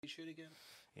Shit again?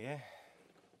 Yeah.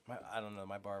 I don't know.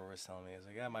 My barber was telling me. I was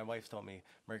like, yeah, my wife told me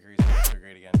Mercury's in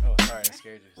retrograde again. Oh, sorry, I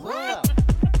scared you. Wow.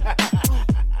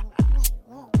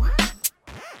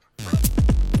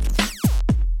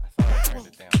 I thought I turned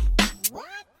it down. What?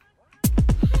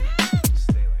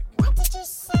 Stay like. What did you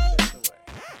say? Just away.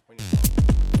 When you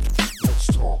Let's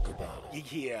talk about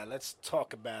it. Yeah, let's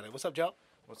talk about it. What's up, Joe?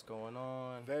 What's going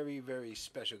on? Very, very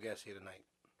special guest here tonight.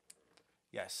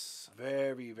 Yes.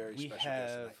 Very, very We special guest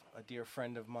have tonight. a dear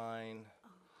friend of mine,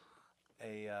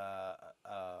 a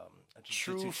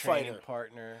True jiu-jitsu training fighter.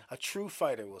 partner, A true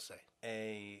fighter, we'll say.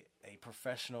 a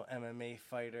professional MMA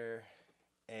fighter,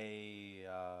 a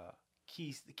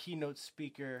keynote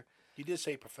speaker, You did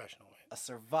say professional, right? a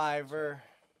survivor,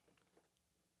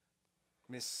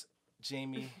 Miss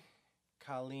Jamie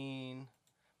Colleen.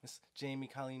 Miss Jamie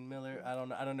Colleen Miller. I don't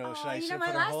know. Oh, Should I you know put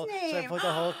my her last whole? Should I name. put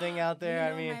the whole thing out there?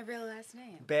 You I mean, know my real last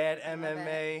name. bad I love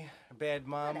MMA, bad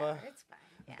mama. Whatever, it's fine.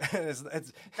 Yeah.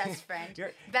 it's Best friend.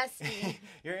 Your, Bestie.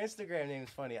 your Instagram name is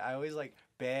funny. I always like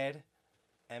bad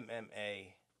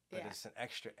MMA, but Yeah. it's an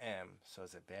extra M. So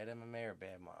is it bad MMA or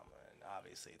bad mama? And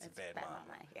obviously it's a bad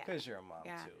mama Yeah. because you're a mom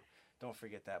Yeah. too. Don't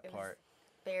forget that It was part.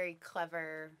 Very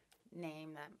clever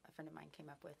name that a friend of mine came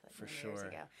up with like For many years sure.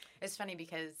 ago. It's funny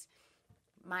because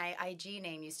my IG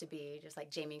name used to be just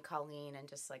like Jamie Colleen and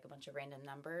just like a bunch of random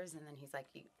numbers, and then he's like,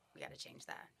 "We got to change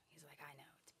that." He's like, "I know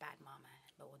it's bad mama,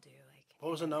 but we'll do like." What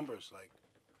was the numbers like?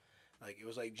 Like it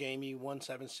was like Jamie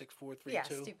 176432. Yeah,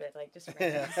 stupid, like just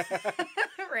random.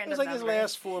 Random It was like his numbers.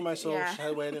 last four of my social. Yeah.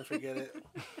 That way I didn't forget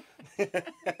it.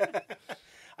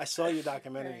 I saw your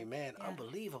documentary, Right, man. yeah.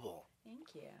 Unbelievable.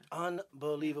 Thank you.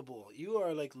 Unbelievable. You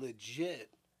are like legit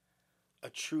a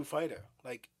true fighter.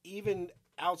 Like even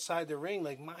outside the ring,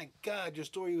 like my God, your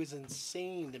story was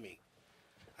insane to me.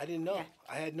 I didn't know. Yeah.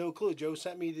 I had no clue. Joe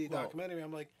sent me the Well- documentary.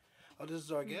 I'm like, oh, this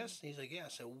is our guest? And he's like, yeah. I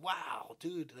said, wow,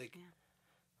 dude, like, Yeah.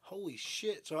 holy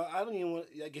shit. So I don't even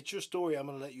want to get your story. I'm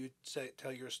going to let you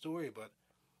tell your story, but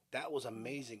that was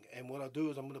amazing. And what I'll do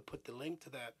is I'm going to put the link to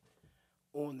that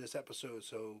on this episode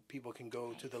so people can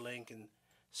go to the link and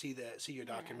see your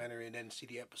Yeah. documentary and then see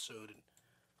the episode. And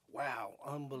wow,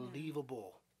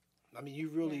 unbelievable. I mean, you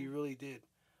really did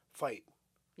fight.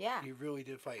 Yeah. You really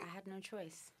did fight. I had no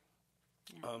choice.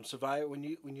 Survivor. When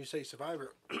you say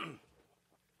survivor,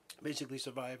 basically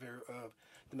survivor of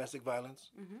domestic violence.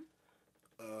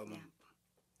 Yeah.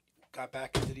 Got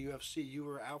back into the UFC. You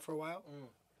were out for a while.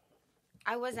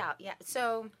 I was out. Yeah.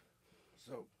 So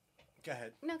So, go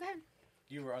ahead. no, go ahead.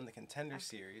 You were on the Contender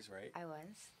Series, right? I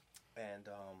was. And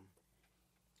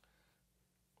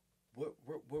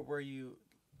what were you?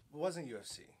 It wasn't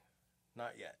UFC,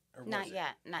 not yet. Or was Not it?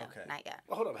 yet. No, Okay. not yet.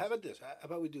 Well, hold on. How about this? How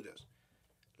about we do this?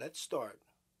 Let's start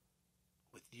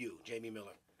with you, Jamie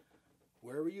Miller.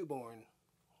 Where were you born?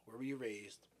 Where were you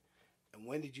raised? And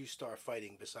when did you start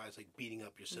fighting? Besides, like beating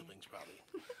up your siblings, probably.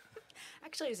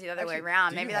 Actually, it was the other way Actually, around.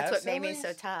 do Maybe you that's have what made me so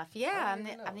siblings? tough. Yeah, I I'm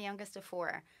didn't the, know. I'm the youngest of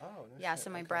four. Oh, no Yeah, shit. so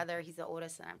my Okay. brother, he's the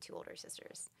oldest, and I have two older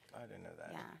sisters. I didn't know that.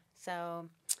 Yeah. So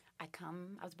I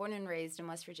was born and raised in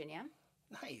West Virginia,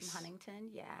 in Nice. Huntington.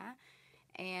 Yeah.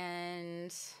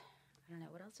 And I don't know,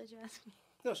 what else did you ask me?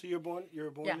 No, so you were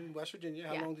born Yeah. in West Virginia.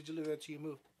 How Yeah. long did you live there till you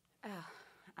moved?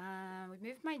 We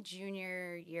moved my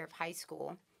junior year of high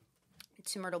school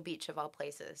to Myrtle Beach, of all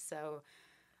places. So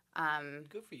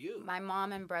Good for you. my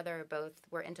mom and brother both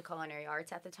were into culinary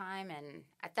arts at the time, and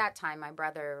at that time my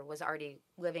brother was already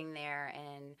living there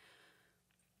and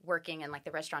working in like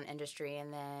the restaurant industry,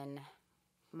 and then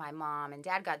my mom and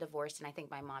dad got divorced, and I think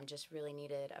my mom just really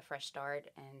needed a fresh start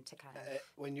and to kind of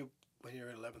When you were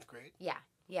in 11th grade? yeah.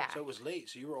 So it was late.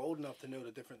 So you were old enough to know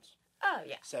the difference. Oh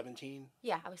yeah. 17?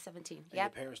 Yeah, I was 17. And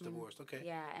Yep. your parents divorced. Okay.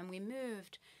 Yeah, and we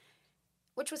moved,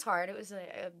 which was hard. It was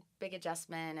a big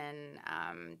adjustment,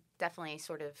 and definitely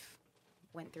sort of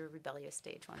went through a rebellious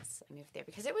stage once I moved there,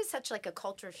 because it was such like a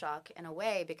culture shock in a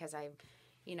way, because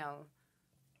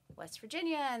West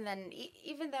Virginia, and then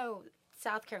even though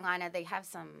South Carolina, they have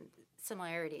some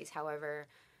similarities. However,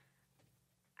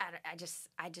 I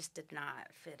just did not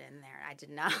fit in there. I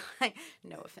did not,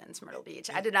 no offense, Myrtle Beach.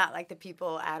 I did not like the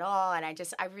people at all, and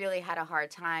I really had a hard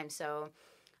time. So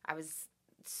I was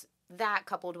that,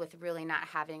 coupled with really not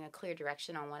having a clear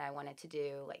direction on what I wanted to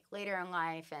do like later in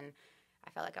life, and I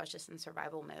felt like I was just in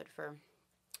survival mode for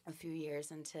a few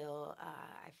years until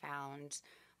I found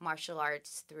martial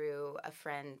arts through a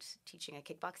friend teaching a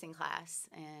kickboxing class.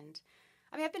 And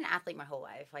I mean, I've been an athlete my whole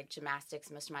life, like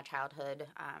gymnastics most of my childhood,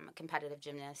 a competitive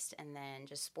gymnast, and then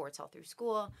just sports all through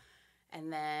school.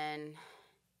 And then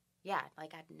yeah,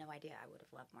 like I had no idea I would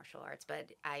have loved martial arts, but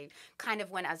I kind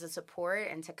of went as a support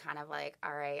and to kind of like,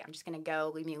 all right, I'm just going to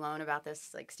go, leave me alone about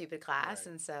this like stupid class.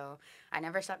 Right. And so I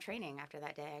never stopped training after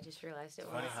that day. I just realized it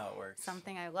Funny was how it works.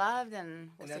 something I loved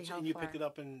and we'll see how And you far. picked it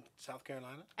up in South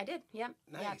Carolina? I did, yep.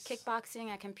 Yeah, Nice. kickboxing.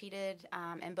 I competed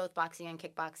in both boxing and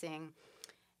kickboxing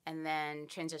and then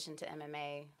transitioned to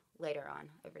MMA later on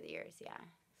over the years, yeah.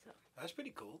 So That's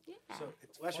pretty cool. yeah. So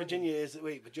it's West funny. Virginia is,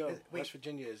 wait, but Joe, Wait. West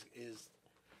Virginia is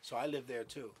so I lived there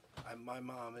too. My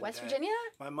mom and West dad, Virginia?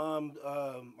 My mom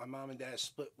and dad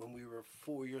split when we were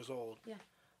 4 years old. Yeah.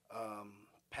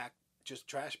 Packed just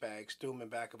trash bags, threw them in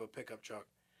back of a pickup truck,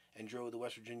 and drove to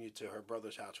West Virginia to her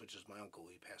brother's house, which is my uncle.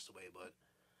 He passed away, but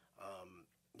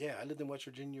yeah, I lived in West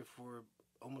Virginia for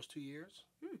almost 2 years.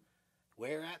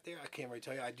 Where at there? I can't really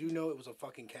tell you. I do know it was a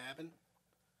fucking cabin,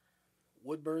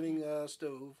 wood burning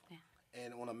stove,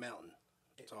 and on a mountain.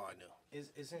 That's all I know.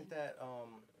 Isn't that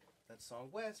that song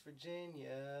West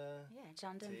Virginia? Yeah,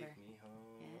 John Denver. Take me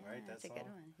home. Yeah, Right, that's that a good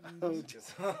song. one. Oh, That's a good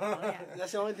song. Oh, yeah.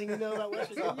 That's the only thing you know about West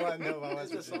That's all Virginia? I know about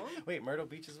West That's a Virginia. song? Wait, Myrtle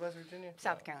Beach is West Virginia?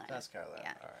 South Carolina. South Carolina.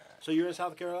 Yeah. All right. So you're in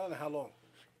South Carolina? How long?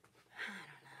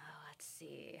 Let's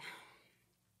see.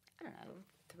 I don't know,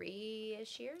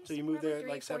 3-ish years. So you moved probably there at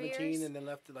 3, like 4 17 years. and then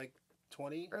left at like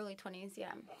 20 Early 20s,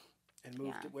 yeah. and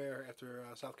moved Yeah. to where after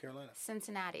South Carolina?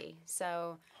 Cincinnati.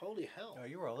 So Holy hell. Oh,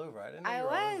 you were all over. I didn't know I you were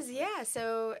all over was, the yeah. place.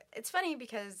 So it's funny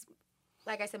because,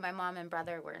 like I said, my mom and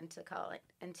brother were into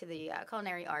the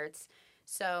culinary arts.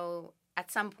 So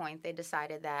at some point, they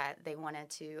decided that they wanted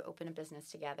to open a business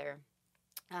together.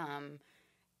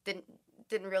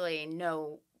 Didn't really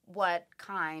know what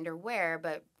kind or where,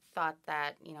 but thought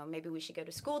that maybe we should go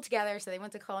to school together. So they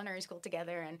went to culinary school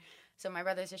together, and so my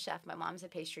brother's a chef, my mom's a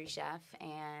pastry chef,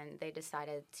 and they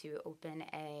decided to open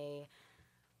a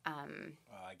Oh,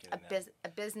 I get it now. a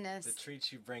business. The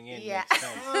treats you bring in Yeah. makes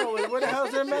sense. Oh, where the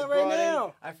hell's their She man right brought in-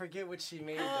 now? I forget what she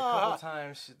made a Ah. couple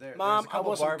times. There Mom, was a I couple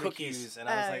want some barbecues, cookies. and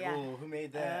I was Oh, like, yeah. "Ooh, who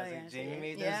made that?" I was like, yeah, "Jamie she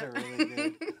made did. those. Yeah. Are really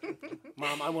good."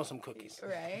 Mom, I want some cookies.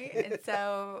 Right. And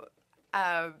so,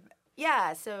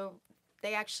 so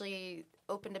they actually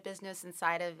opened a business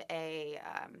inside of a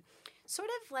sort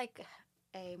of like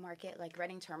a market like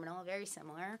Reading Terminal, very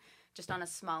similar, just on a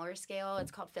smaller scale.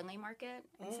 It's called Finley Market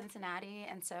in Cincinnati.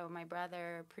 And so my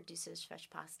brother produces fresh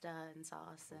pasta and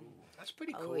sauce. And That's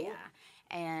pretty cool. oh, yeah.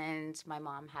 And my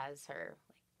mom has her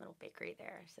little bakery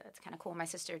there. So it's kind of cool. My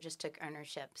sister just took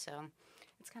ownership. So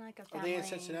it's kind of like a Are family. they in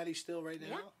Cincinnati still right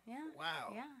now? Yeah.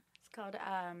 Wow. Yeah. It's called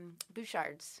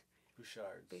Bouchard's.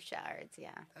 Bouchard's.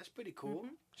 Yeah. That's pretty cool.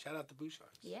 Shout out to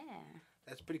Bouchard's. Yeah.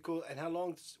 That's pretty cool. And how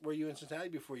long were you in Cincinnati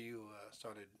before you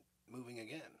started moving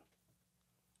again?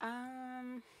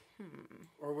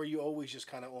 Or were you always just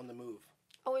kind of on the move?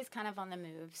 Always kind of on the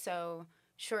move. So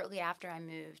shortly after I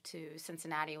moved to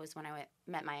Cincinnati was when I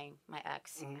met my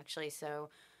ex, actually. So,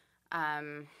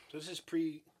 So this is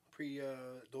pre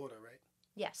daughter, right?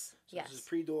 yes. So yes. This is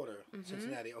pre daughter,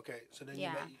 Cincinnati. Okay. So then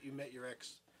Yeah. you met your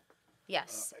ex.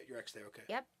 Yes. Your ex there. Okay.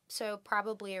 Yep. So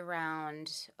probably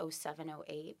around 07,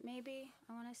 08, maybe,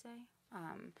 I want to say.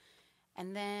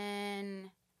 And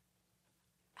then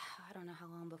I don't know how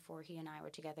long before he and I were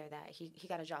together that he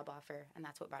got a job offer, and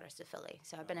that's what brought us to Philly.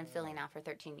 So I've been in Philly now for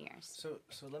 13 years. So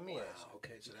let me ask. Wow.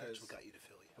 Okay. So that's because what got you to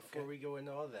Philly. Before we go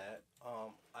into all that,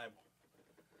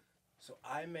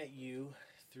 I met you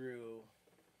through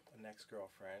an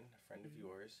ex-girlfriend, a friend of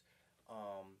yours,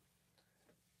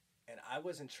 and I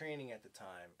wasn't training at the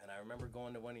time, and I remember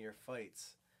going to one of your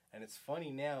fights, and it's funny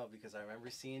now because I remember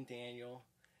seeing Daniel,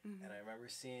 and I remember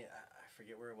seeing, I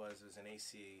forget where it was an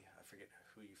AC, I forget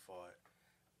who you fought,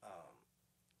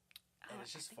 and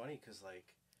it's just funny because,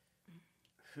 like,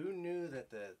 who knew that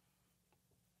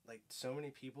so many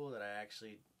people that I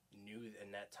actually knew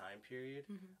in that time period,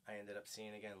 I ended up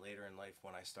seeing again later in life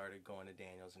when I started going to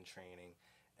Daniels and training,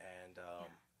 and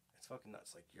it's fucking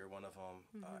nuts. Like, you're one of them,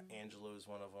 Angelo's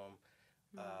one of them,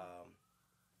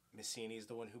 Messini's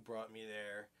the one who brought me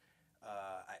there.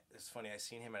 It's funny, I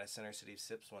seen him at a Center City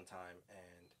Sips one time,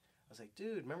 and I was like,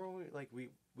 dude, remember when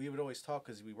we would always talk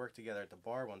because we worked together at the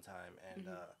bar one time, and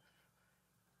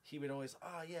he would always,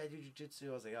 oh yeah, I do jiu-jitsu.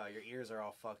 I was like, oh, your ears are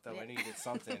all fucked up. I knew you did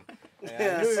something. And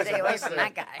I knew he was Stay a away from wrestler.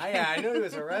 that guy. I knew he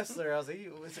was a wrestler. I was like,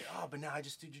 oh, but now I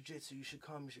just do jiu-jitsu. You should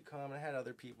come. And I had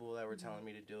other people that were telling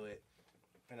me to do it.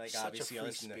 And like, Such a obviously,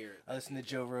 free spirit. I listened to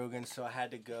Joe Rogan, so I had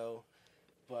to go.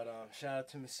 But shout out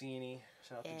to Messini.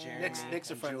 Shout out to Jeremy. Nick's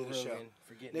a and friend Joe of the show. Rogan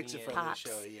for getting Nick's a me friend in. of the Pops.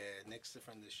 show. Yeah, Nick's a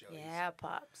friend of the show. Yeah,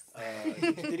 Pops.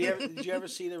 Did you ever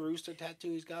see the rooster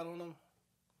tattoo he's got on him?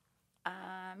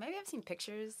 Maybe I've seen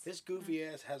pictures. This goofy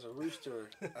ass has a rooster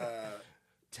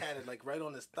tatted like right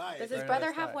on his thigh. Does his Right on brother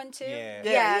his have thigh. one too? Yeah.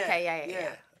 Yeah. Okay.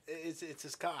 Yeah. It's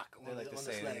his cock They on, like to on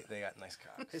say his leg. they got nice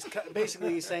cocks.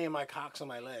 Basically, he's saying my cock's on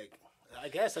my leg. I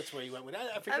guess that's where he went with that.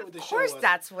 I forget what the Of show course, was.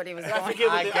 that's what he was going. forget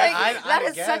what Like, the- that I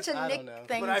is guess, such a I Nick don't know.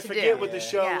 thing But I to forget do. what the Yeah.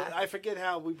 show. Yeah. I forget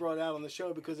how we brought it out on the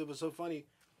show because it was so funny.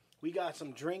 We got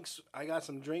some drinks. I got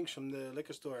some drinks from the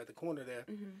liquor store at the corner there,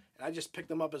 Mm-hmm. and I just picked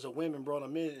them up as a whim and brought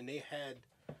them in, and they had.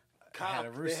 Had a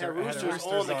They rooster- had had a roosters roosters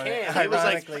on the on can. it, He was like,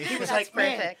 ironically. he was That's like,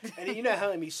 man, perfect. and you know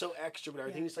how he's so extra with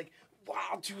everything. He's like,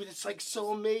 wow, dude, it's like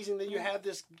so amazing that you have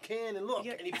this can, and look,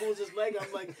 and he pulls his leg.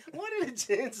 I'm like, what are the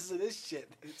chances of this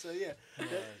shit? So yeah. Oh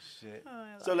shit.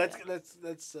 So let's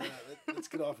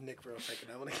get off Nick for a second.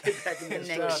 I want to get back in The this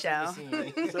Nick story.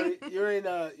 show. So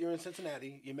you're in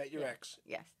Cincinnati. You met your ex.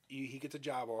 Yes. He gets a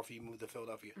job offer. You move to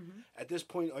Philadelphia. Mm-hmm. At this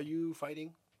point, are you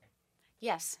fighting?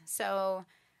 Yes. So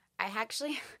I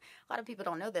actually, a lot of people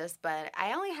don't know this, but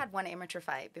I only had one amateur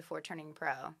fight before turning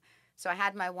pro. So I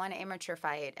had my one amateur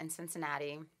fight in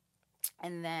Cincinnati,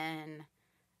 and then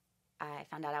I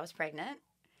found out I was pregnant.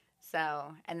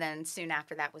 So, and then soon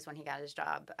after that was when he got his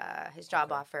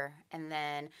job offer. And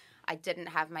then I didn't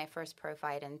have my first pro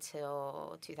fight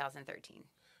until 2013.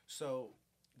 So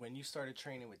when you started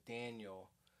training with Daniel,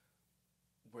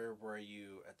 where were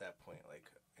you at that point? Like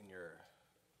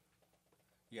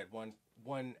you had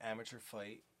one amateur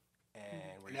fight,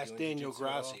 and were And you that's doing Daniel jiu-jitsu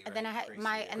at all? Grassi, And then I had Gracie,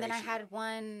 my, yeah. and then I Gracie. had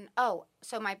one, oh,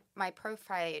 so my pro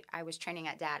fight, I was training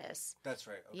at Datus. That's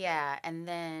right. Okay. Yeah. And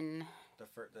then The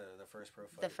first pro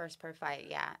fight. the first pro fight,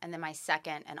 yeah. And then my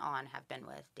second and on have been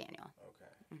with Daniel.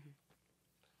 Okay. Mm-hmm.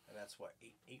 And that's what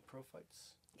eight pro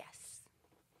fights. Yes.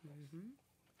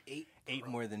 Eight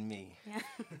more than me. Yeah.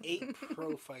 8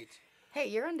 pro fights. Hey,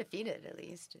 you're undefeated at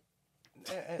least.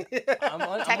 I'm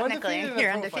Technically, undefeated in a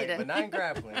you're pro fight, undefeated. but not in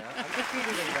grappling. I'm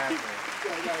defeated in grappling.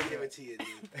 I gotta give it to you,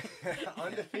 dude.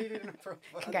 Undefeated in a pro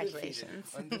fight. Congratulations.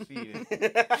 Undefeated.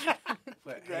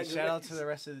 But hey, shout out to the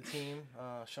rest of the team.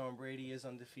 Sean Brady is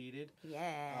undefeated.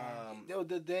 Yeah. Yo,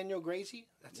 the Daniel Gracie.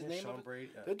 That's the name Sean of it. Brady.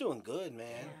 They're doing good, man.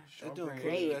 Sean They're doing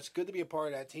Brady. good. That's good to be a part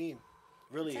of that team.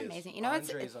 Really It's is. amazing. You know,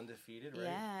 Andre's undefeated, right?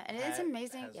 yeah, and Pat it's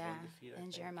amazing. has Yeah. one defeat, I And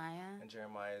think. Jeremiah. And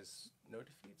Jeremiah's no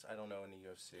defeats? I don't know in the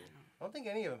UFC. I don't think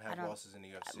any of them have don't- losses in the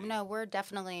UFC. No, we're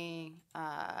definitely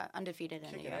undefeated in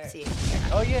Kicking the ass. UFC.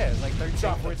 Oh, yeah, like 13,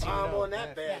 Drop the 14. bomb oh. on that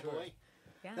Yeah, bad for sure. boy.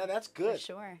 Yeah. No, that's For good.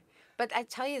 sure. But I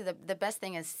tell you, the best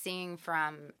thing is seeing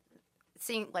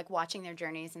like watching their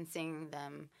journeys and seeing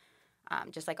them,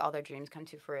 just like all their dreams come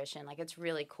to fruition. Like it's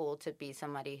really cool to be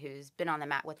somebody who's been on the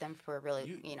mat with them for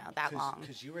really, that long.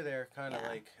 Because you were there kind of Yeah.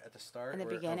 like at the start In the or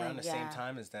beginning, around the same yeah.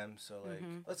 time as them. So like,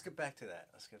 let's get back to that.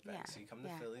 Let's get back. Yeah. So you come to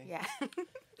yeah. Philly. Yeah.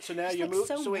 So now Just you like moved.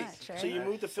 so So wait. much, So right? you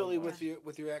moved to So Philly much.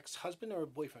 with your ex-husband or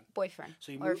boyfriend? Boyfriend.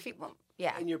 So you or moved-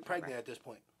 yeah. And you're whatever. pregnant at this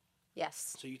point.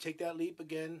 Yes. So you take that leap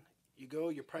again. You go.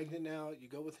 You're pregnant now. You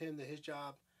go with him to his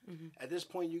job. Mm-hmm. At this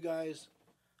point, you guys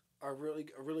are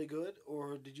really good,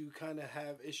 or did you kind of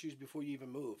have issues before you even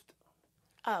moved?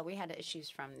 Oh, we had issues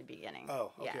from the beginning.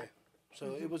 Oh, okay. Yeah.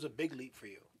 So it was a big leap for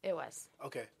you. It was.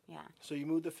 Okay. Yeah. So you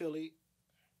moved to Philly.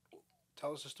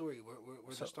 Tell us the story.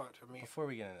 Where's So, the start for me? Before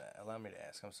we get into that, allow me to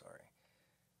ask. I'm sorry.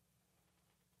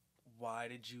 Why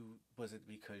was it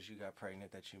because you got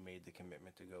pregnant that you made the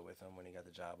commitment to go with him when he got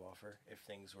the job offer? If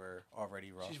things were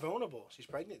already rough. She's vulnerable. She's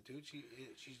pregnant, dude.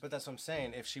 She's. But that's what I'm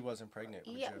saying. If she wasn't pregnant,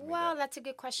 would you Yeah. have made Well, that? that's a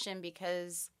good question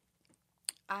because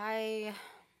how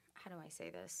do I say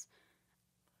this?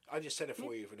 I just said it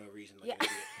for you for no reason. Like Yeah. an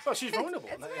idiot. Oh, she's vulnerable.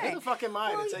 It's Who okay. the fuck am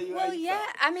I to tell you how Well, you yeah.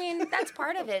 felt? I mean, that's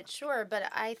part of it, sure. But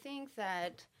I think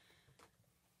that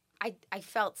I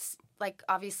felt like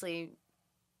obviously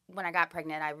when I got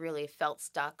pregnant, I really felt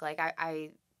stuck. Like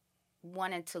I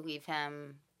wanted to leave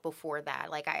him before that.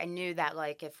 Like I knew that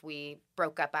like if we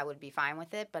broke up, I would be fine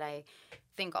with it. But I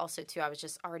think also too, I was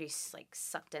just already like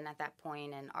sucked in at that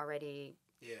point and already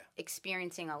Yeah.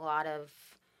 experiencing a lot of,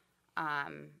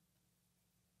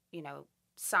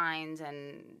 signs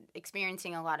and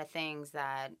experiencing a lot of things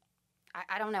that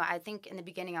I don't know. I think in the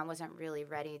beginning I wasn't really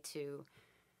ready to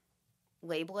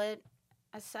label it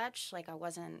as such. Like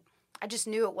I just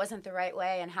knew it wasn't the right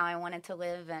way and how I wanted to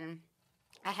live. And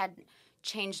I had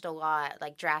changed a lot,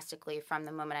 like drastically from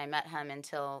the moment I met him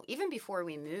until even before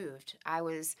we moved. I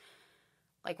was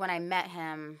like, when I met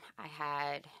him,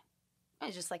 I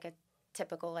was just like a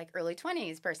typical like early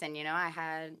 20s person,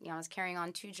 I was carrying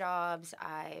on 2 jobs.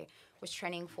 I was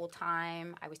training full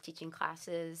time. I was teaching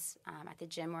classes at the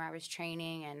gym where I was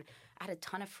training, and I had a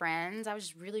ton of friends. I was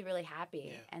just really, really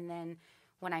happy. Yeah. And then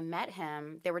when I met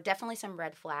him, there were definitely some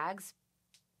red flags,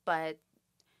 but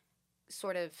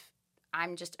sort of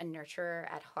I'm just a nurturer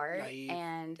at heart. Naive,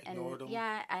 and ignored 'em.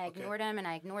 yeah, I Okay. ignored him and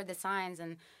I ignored the signs,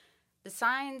 and the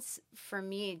signs for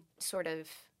me sort of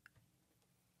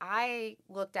I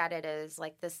looked at it as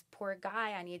like this poor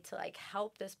guy. I need to like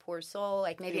help this poor soul.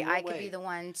 Like maybe In what I could way? be the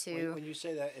one to When you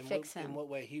say that, fix him. in what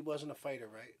way? He wasn't a fighter,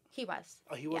 right? He was.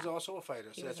 Oh, he was Yeah. also a fighter.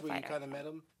 He So was that's a where you fighter. kind of met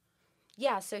him.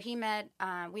 Yeah, so we met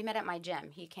at my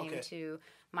gym. He came Okay. to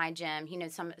my gym. He knew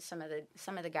some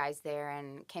of the guys there,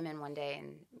 and came in one day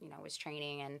and was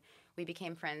training, and we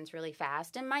became friends really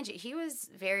fast. And mind you, he was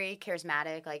very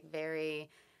charismatic, like very,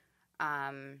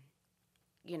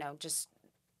 just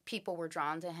people were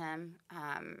drawn to him.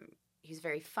 He's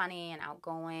very funny and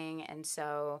outgoing, and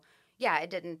so yeah, it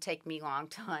didn't take me long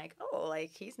to like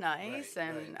he's nice,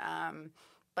 Right, and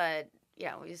but.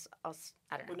 Yeah, we just also,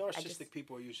 I don't know. Well, narcissistic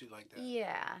people are usually like that.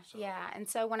 Yeah, So- yeah. And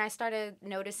so when I started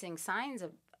noticing signs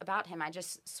about him, I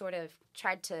just sort of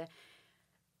tried to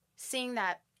seeing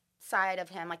that side of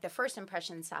him, like the first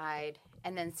impression side,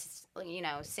 and then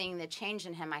seeing the change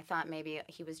in him. I thought maybe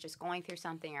he was just going through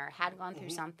something or had gone through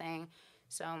something.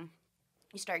 So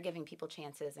you start giving people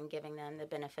chances and giving them the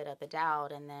benefit of the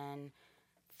doubt, and then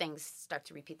things start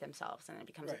to repeat themselves, and it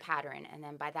becomes Right. a pattern. And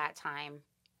then by that time,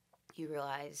 you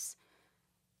realize.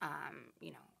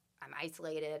 I'm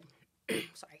isolated.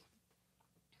 Sorry.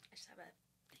 I just have a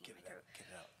thing in my throat. Get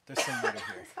it out. There's some more to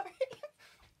hear. Sorry.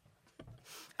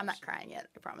 I'm not crying yet,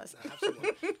 I promise.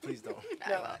 Absolutely. Please don't.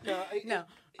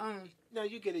 No.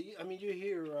 You get it. I mean, you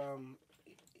hear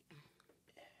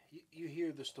you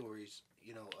hear the stories,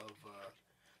 of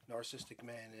narcissistic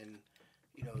men, and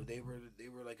they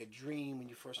were like a dream when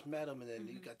you first met them, and then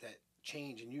you got that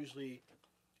change, and usually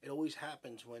it always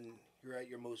happens when you're at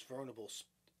your most vulnerable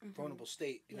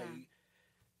state. Yeah.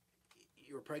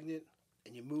 You were pregnant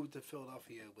and you moved to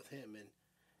Philadelphia with him and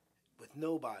with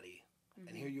nobody,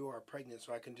 and here you are pregnant.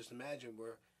 So I can just imagine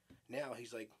where now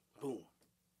he's like, boom.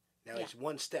 Now he's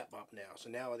one step up now. So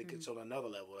now I think it's on another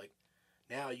level. Like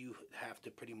now you have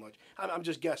to pretty much. I'm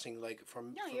just guessing, like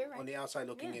from you're right. on the outside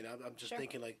looking in. I'm just Sure.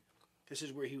 thinking like, this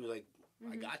is where he was like,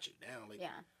 I got you now. Like,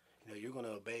 Yeah. you're gonna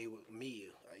obey me.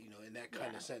 In that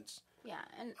kind of sense. Yeah.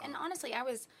 And honestly, I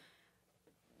was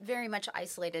very much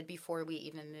isolated before we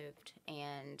even moved,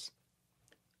 and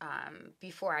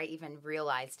before I even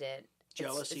realized it.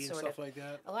 Jealousy it's and sort stuff of, like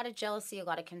that. A lot of jealousy, a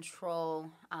lot of control.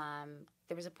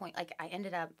 There was a point, like I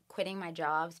ended up quitting my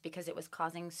jobs because it was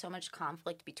causing so much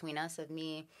conflict between us of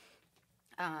me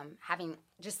having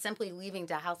just simply leaving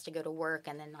the house to go to work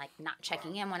and then like not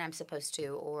checking in when I'm supposed to,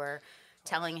 or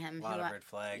telling him A lot who of red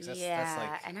flags. That's yeah,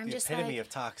 like and I'm the just epitome like, of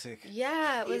toxic.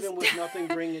 Yeah, it was Even with nothing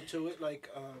bringing to it, like,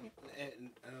 and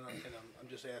I'm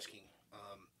just asking.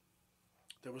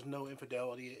 There was no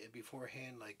infidelity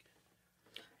beforehand, like.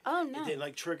 Oh no. It didn't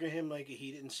like trigger him, like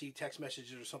he didn't see text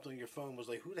messages or something on your phone. Was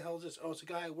like, who the hell is this? Oh, it's a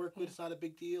guy I work with. It's not a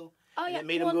big deal. Oh And yeah. it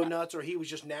made him Well, go no. nuts, or he was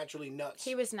just naturally nuts.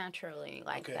 He was naturally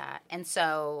like Okay. that. And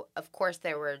so, of course,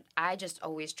 I just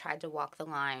always tried to walk the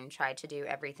line, tried to do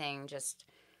everything just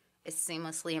as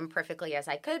seamlessly and perfectly as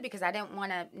I could, because I didn't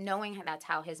want to, knowing that's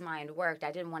how his mind worked,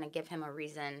 I didn't want to give him a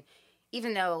reason,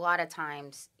 even though a lot of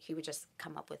times he would just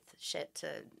come up with shit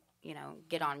to,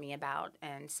 get on me about.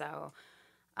 And so,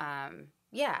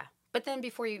 yeah. But then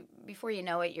before you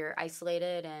know it, you're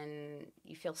isolated and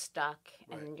you feel stuck,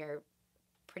 and you're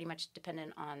pretty much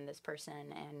dependent on this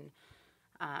person.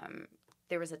 And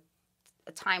there was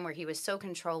a time where he was so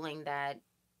controlling that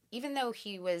even though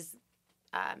he was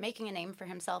making a name for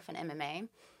himself in MMA,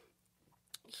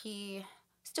 he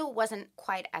still wasn't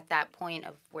quite at that point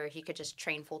of where he could just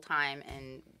train full time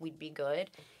and we'd be good.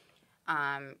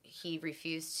 He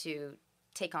refused to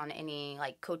take on any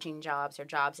like coaching jobs or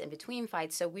jobs in between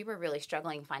fights, so we were really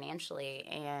struggling financially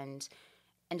and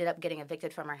ended up getting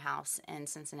evicted from our house in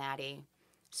Cincinnati.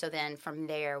 So then from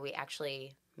there we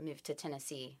actually moved to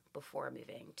Tennessee before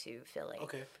moving to Philly.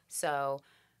 Okay. So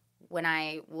when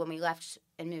we left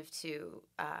and moved to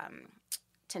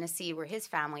Tennessee, where his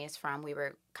family is from, we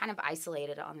were kind of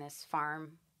isolated on this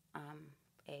farm,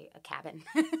 a cabin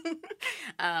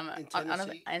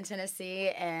in Tennessee,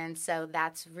 and so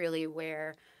that's really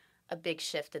where a big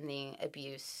shift in the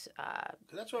abuse.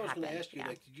 That's what I was going to happened, ask you. yeah.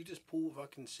 Like, did you just pull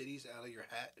fucking cities out of your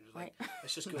hat and was like, Right.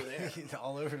 let's just go there?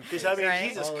 All over the Because place. I mean, Right.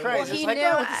 Jesus Well, Christ, he it's like, knew,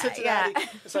 oh, it's Cincinnati. yeah.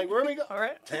 It's like, where are we going? All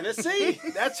right. Tennessee.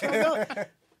 That's where we're going.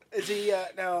 Is he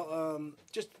now?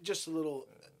 Just a little.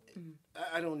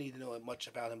 I don't need to know much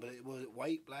about him, but was it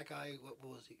white, black guy? What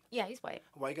was he? Yeah, he's white.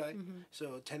 A white guy.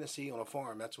 So Tennessee on a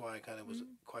farm. That's why I kind of was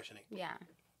questioning. Yeah,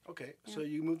 Okay, so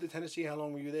you moved to Tennessee. How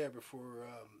long were you there before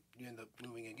you ended up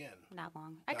moving again? not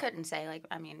long. I Not couldn't say, like,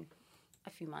 I mean, a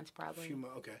few months probably. A few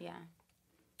months. Okay. Yeah.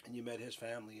 And you met his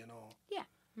family and all. Yeah.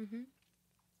 Mm-hmm.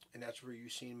 And that's where you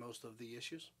seen most of the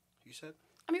issues. You said.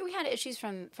 I mean, we had issues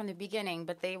from the beginning,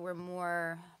 but they were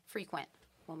more frequent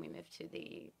when we moved to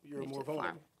the You were moved more to the farm.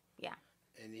 vulnerable. Yeah.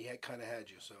 And he had kind of had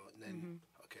you. So and then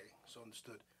okay, so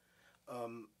understood.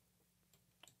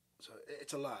 So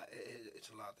it's a lot. It's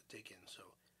a lot to take in. So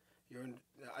you're in.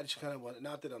 I just kind of want.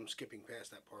 Not that I'm skipping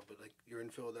past that part, but like you're in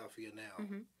Philadelphia now.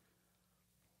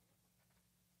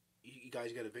 You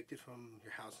guys got evicted from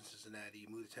your house in Cincinnati. You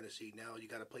moved to Tennessee. Now you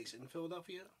got a place in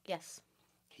Philadelphia. Yes.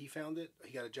 He found it.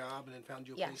 He got a job and then found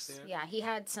you a place Yes. there. Yeah. He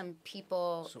had some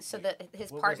people. So wait, that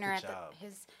his what was partner the at job?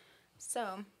 his.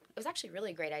 So it was actually a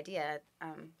really great idea.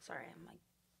 Sorry, I'm like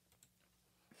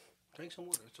Drink some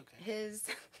water. It's okay. his.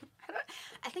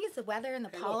 I think it's the weather and the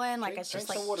Hey, look, pollen. Like drink- it's just drink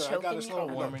like some water. I choking got a me. It's a little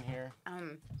Look. warm in here.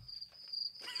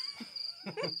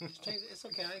 It's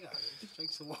okay. I got it. Just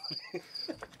drink some water.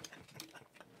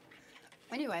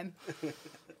 Anyway,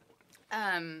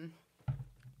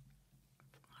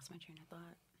 lost my train of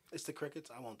thought. It's the crickets.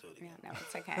 I won't do it Yeah, again. no,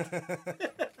 it's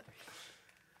okay.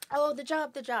 Oh, the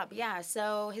job. Yeah.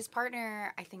 So his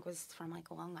partner, I think, was from like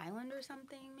Long Island or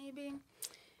something, maybe.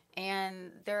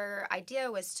 And their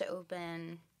idea was to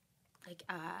open like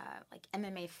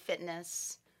MMA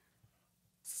fitness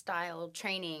style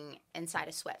training inside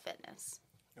of Sweat Fitness.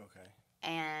 Okay.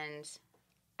 And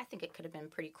I think it could have been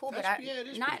pretty cool, That's- but yeah, it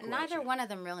is not pretty cool, neither actually. one of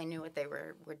them really knew what they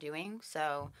were doing,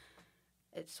 so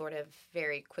it sort of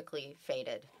very quickly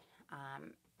faded.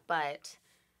 But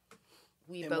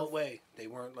we In both what way? They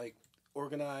weren't like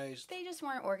organized. they just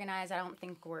weren't organized. I don't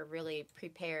think we're really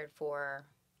prepared for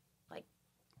like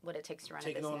what it takes to run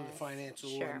Taking a on business. the financial.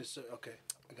 Sure. And okay.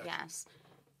 I got you. Yes.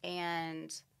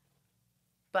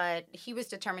 But he was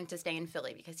determined to stay in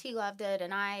Philly because he loved it,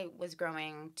 and I was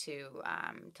growing to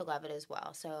love it as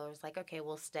well. So I was like, okay,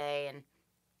 we'll stay, and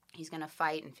he's gonna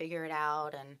fight and figure it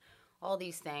out, and all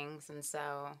these things. And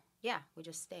so yeah, we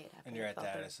just stayed. And you're at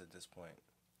Dallas at this point.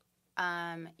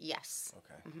 Yes.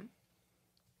 Okay.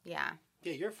 Yeah.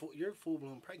 Yeah, you're full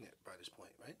blown pregnant by this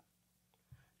point, right?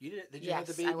 You did you Yes,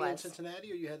 have the I baby in was.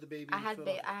 Cincinnati or you had the baby? I in had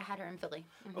Philadelphia? I had her in Philly.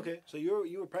 Mhm. Okay, so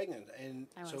you were pregnant, and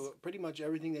I so was. pretty much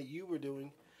everything that you were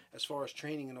doing, as far as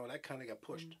training and all that, kind of got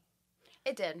pushed.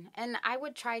 It did, and I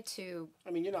would try to.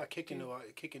 I mean, you're not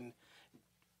kicking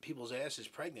people's asses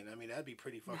pregnant. I mean, that'd be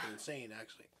pretty fucking insane,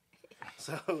 actually.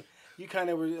 So you kind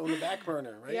of were on the back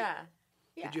burner, right? Yeah.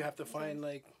 Did you have to find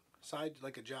like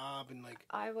a job and like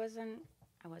I was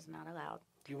not allowed.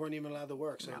 you weren't even allowed to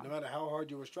work? So No. no matter how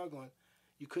hard you were struggling,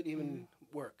 you couldn't even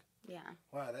work. Yeah.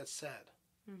 Wow, that's sad.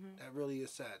 That really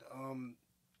is sad.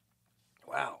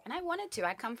 Wow. And I wanted to.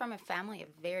 I come from a family of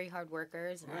very hard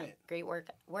workers and a Right. great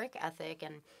work ethic,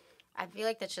 and I feel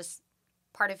like that's just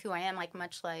part of who I am. Like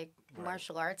much like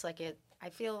martial arts, like it. I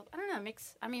feel I don't know. It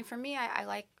makes. I mean, for me, I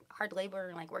like hard labor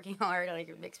and like working hard. Like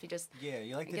it makes me just. Yeah,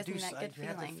 you like It to gives do me that something. good You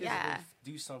have to feeling, physically yeah.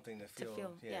 do something to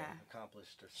feel, yeah.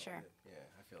 accomplished or something. Sure. Yeah,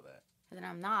 I feel that. And then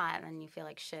I'm not, and you feel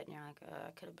like shit, and you're like,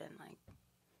 I could have been like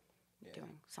Yeah.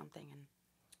 doing something, and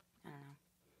I don't know.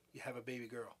 You have a baby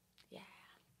girl. Yeah.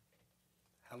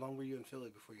 How long were you in Philly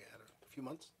before you had her? A few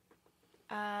months?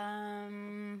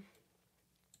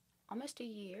 Almost a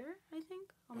year, I think.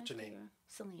 What's her Almost a name? year.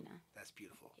 Selena. That's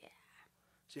beautiful. Yeah.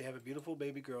 So you have a beautiful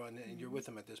baby girl, and you're with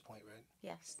him at this point, right?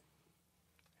 Yes.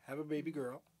 Have a baby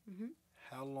girl. Mhm.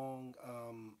 How long?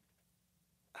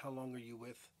 How long are you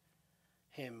with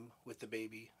him with the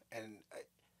baby? And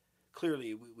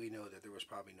clearly, we know that there was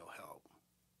probably no help.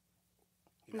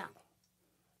 You No. know,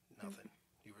 nothing.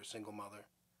 You were a single mother.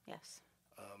 Yes.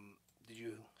 Did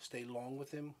you stay long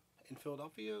with him in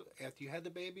Philadelphia after you had the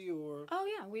baby, or? Oh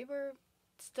yeah, we were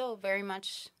still very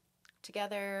much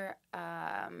together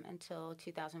until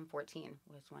 2014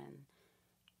 was when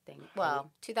things.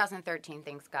 Well, 2013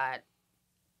 things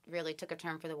really took a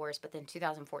turn for the worse, but then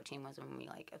 2014 was when we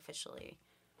like officially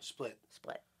Split.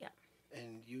 split. Yeah.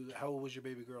 And how old was your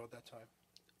baby girl at that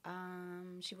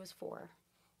time She was 4.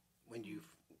 when you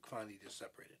finally just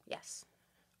separated? Yes.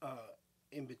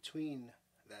 In between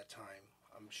that time,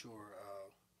 I'm sure,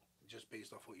 just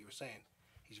based off what you were saying,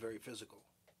 he's very physical.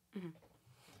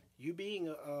 You being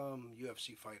a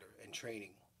UFC fighter and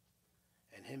training,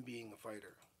 and him being a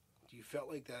fighter, do you felt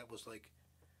like that was like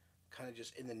kind of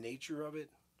just in the nature of it,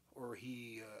 or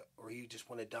he just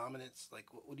wanted dominance? Like,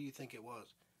 what do you think it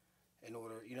was? In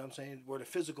order, you know what I'm saying, where the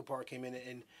physical part came in,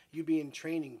 and you being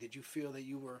training, did you feel that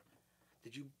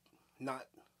did you not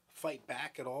fight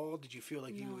back at all? Did you feel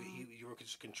like No. you were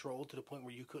just controlled to the point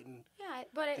where you couldn't Yeah,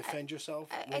 but I defend yourself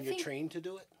I when you're think- trained to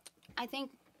do it? I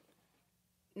think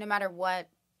no matter what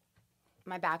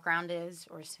my background is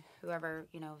or whoever,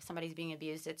 if somebody's being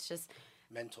abused, it's just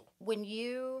Mental. when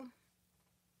you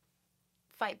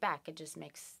fight back, it just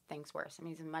makes things worse. I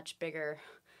mean, he's a much bigger,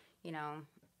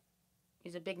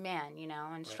 he's a big man, you know,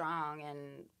 and Right. strong,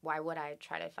 and why would I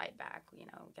try to fight back, you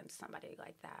know, against somebody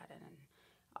like that? And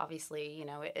obviously, you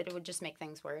know, it would just make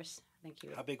things worse. I think he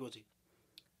would. How big was he?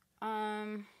 I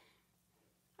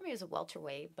mean, he was a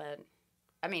welterweight, but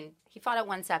I mean, he fought at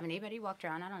 170, but he walked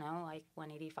around, I don't know, like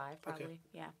 185 probably. Okay.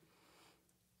 Yeah.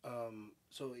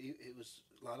 So it was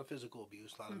a lot of physical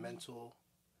abuse, a lot of mental,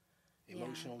 Yeah.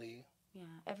 emotionally. Yeah.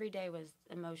 Every day was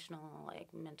emotional,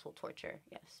 like mental torture.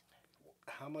 Yes.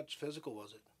 How much physical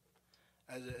was it?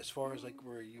 As far as like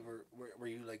were you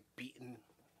like beaten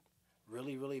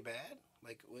really really bad?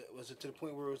 Like was it to the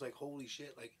point where it was like holy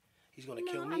shit, like he's gonna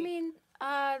kill me? I mean,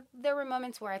 there were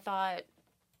moments where I thought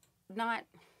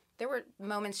there were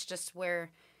moments just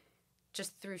where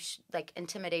just through like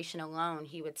intimidation alone,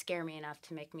 he would scare me enough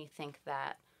to make me think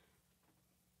that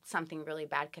something really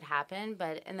bad could happen.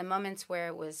 But in the moments where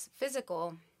it was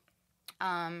physical,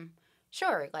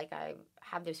 sure, like I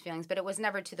have those feelings, but it was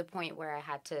never to the point where I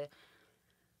had to.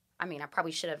 I mean, I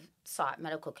probably should have sought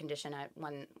medical condition at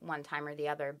one time or the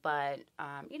other, but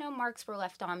you know, marks were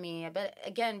left on me. But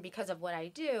again, because of what I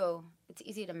do, it's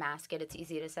easy to mask it. It's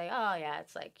easy to say, oh yeah,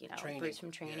 it's like, you know, a bruise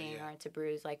from training, or it's a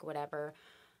bruise, like whatever.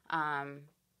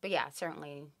 But yeah,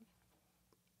 certainly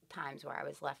times where I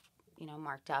was left, you know,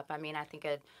 marked up. I mean, I think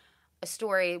a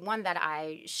story, one that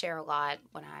I share a lot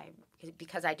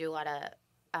because I do a lot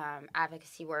of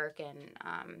advocacy work,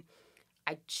 and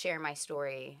I share my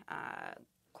story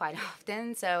quite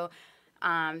often. So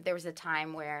there was a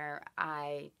time where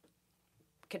I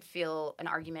could feel an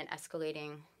argument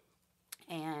escalating,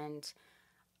 and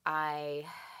I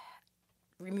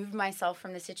removed myself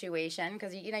from the situation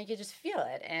because, you know, you could just feel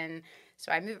it. And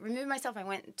so I removed myself. I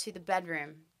went to the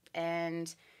bedroom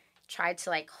and tried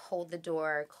to like hold the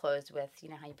door closed with, you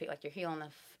know, how you put like your heel on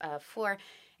the floor.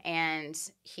 And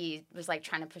he was like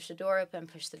trying to push the door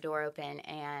open,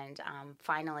 and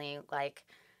finally like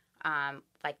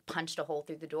punched a hole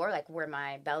through the door, like where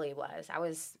my belly was. I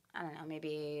was, I don't know,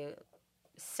 maybe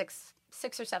six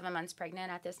or 7 months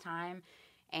pregnant at this time,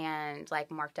 and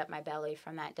like marked up my belly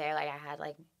from that day. Like I had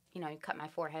like, you know, cut my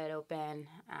forehead open.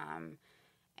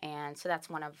 And so that's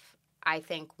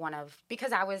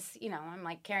because I was, you know, I'm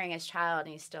like carrying his child, and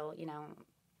he's still, you know,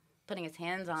 putting his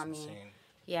hands on me. Insane.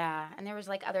 Yeah. And there was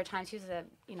like other times he was a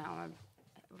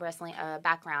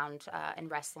background in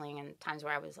wrestling, and times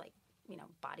where I was like, you know,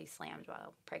 body slammed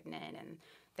while pregnant and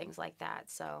things like that.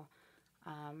 So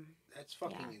That's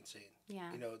fucking insane.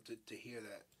 Yeah. You know, to hear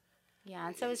that. Yeah,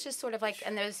 and so it's just sort of like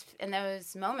in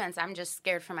those moments, I'm just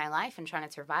scared for my life and trying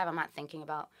to survive. I'm not thinking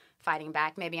about fighting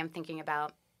back. Maybe I'm thinking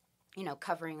about, you know,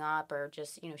 covering up or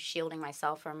just, you know, shielding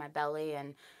myself from my belly.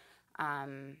 And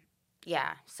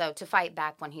yeah, so to fight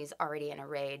back when he's already in a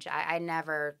rage, I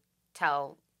never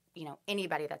tell, you know,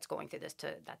 anybody that's going through this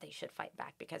that they should fight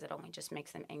back, because it only just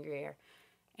makes them angrier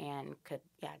and could,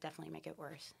 definitely make it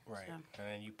worse. Right. So. And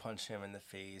then you punch him in the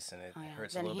face, and it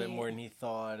hurts Then a little bit more than he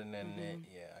thought, and then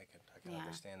I can Yeah.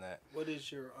 understand that. What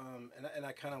is your and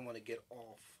I kind of want to get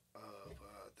off of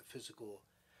the physical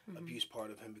abuse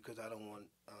part of him, because I don't want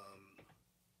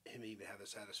him to even have the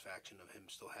satisfaction of him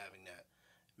still having that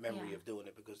memory of doing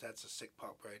it, because that's a sick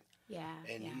pup, right? Yeah.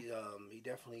 And he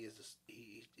definitely is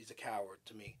he's a coward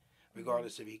to me,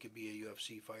 regardless if he could be a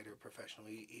UFC fighter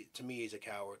professionally. To me, he's a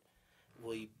coward.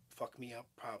 Will he fuck me up?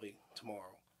 Probably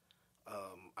tomorrow.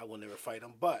 I will never fight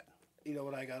him, but you know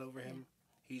what I got over him?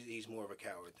 He's more of a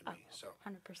coward to me. So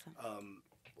 100%.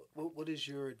 What is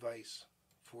your advice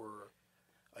for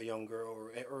a young girl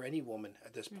or any woman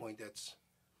at this point that's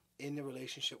in a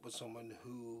relationship with someone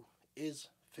who is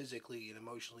physically and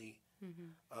emotionally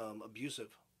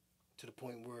abusive, to the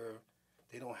point where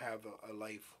they don't have a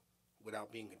life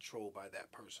without being controlled by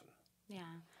that person? Yeah.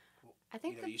 I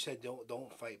think you said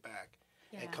don't fight back.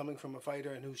 Yeah. And coming from a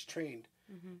fighter and who's trained,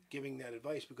 giving that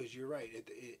advice, because you're right,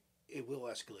 it will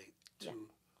escalate to,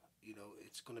 you know,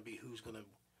 it's going to be who's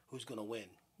gonna win.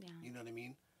 Yeah. You know what I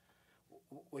mean?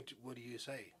 What do you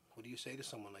say? What do you say to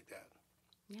someone like that?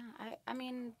 Yeah. I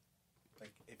mean.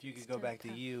 Like, if you could go back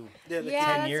to you Like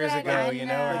 10 years ago, you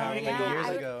know, or how many years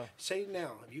ago. Say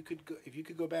now, if you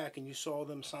could go back and you saw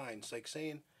them signs, like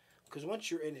saying, because once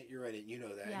you're in it, you're in it. You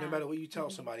know that. Yeah. No matter what you tell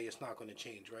somebody, it's not going to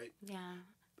change, right? Yeah.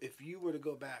 If you were to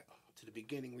go back to the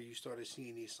beginning where you started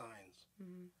seeing these signs,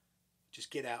 just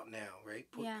get out now, right?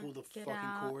 Pull the get fucking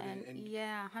out cord and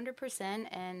 100%,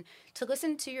 and to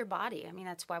listen to your body. I mean,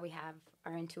 that's why we have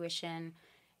our intuition.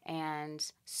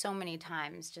 And so many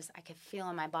times, just I could feel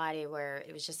in my body where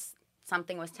it was just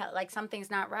something was like something's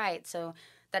not right. So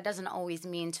that doesn't always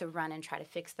mean to run and try to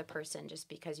fix the person just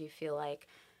because you feel like,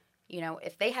 you know,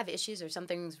 if they have issues or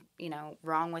something's, you know,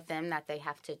 wrong with them that they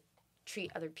have to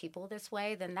treat other people this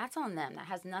way, then that's on them. That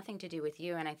has nothing to do with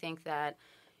you. And I think that,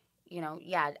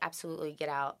 yeah, absolutely get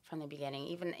out from the beginning,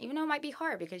 even though it might be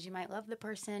hard because you might love the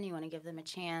person, you want to give them a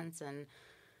chance and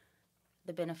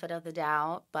the benefit of the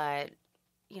doubt, but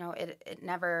it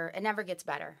never gets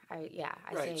better. I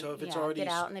Right, say, so if it's already get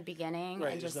out in the beginning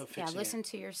right, and there's just no fixing listen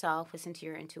to yourself, listen to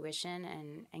your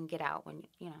intuition, and get out when in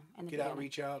the Get beginning. out,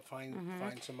 reach out, find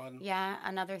someone. Yeah,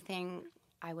 another thing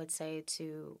I would say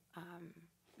to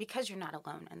because you're not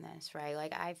alone in this, right?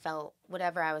 Like I felt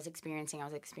whatever I was experiencing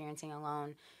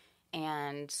alone,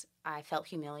 and I felt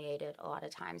humiliated a lot of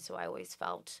times. So I always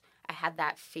felt I had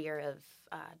that fear of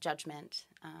judgment,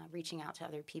 reaching out to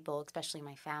other people, especially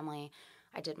my family.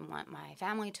 I didn't want my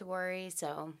family to worry,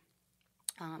 so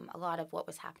a lot of what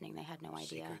was happening, they had no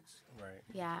idea. Secrets. Right.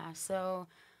 Yeah, so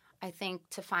I think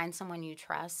to find someone you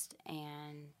trust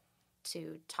and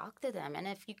to talk to them. And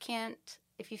if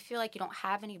you feel like you don't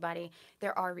have anybody,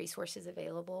 there are resources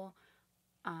available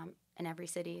in every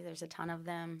city. There's a ton of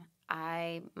them.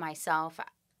 I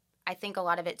think a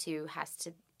lot of it too has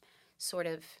to sort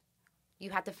of,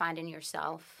 you have to find in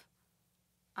yourself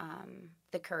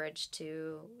the courage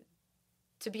to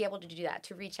be able to do that,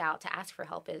 to reach out, to ask for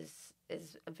help is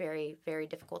a very, very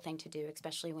difficult thing to do,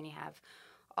 especially when you have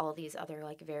all these other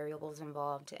like variables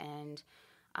involved. And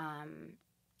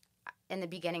in the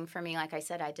beginning for me, like I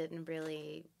said, I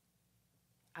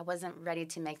wasn't ready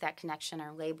to make that connection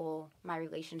or label my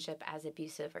relationship as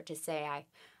abusive or to say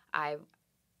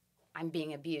I'm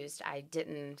being abused.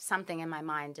 Something in my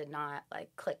mind did not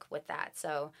like click with that.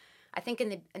 So I think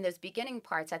in those beginning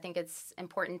parts, I think it's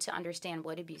important to understand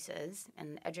what abuse is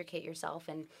and educate yourself.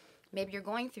 And maybe you're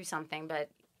going through something, but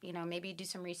maybe do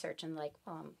some research and like,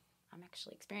 well, I'm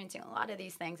actually experiencing a lot of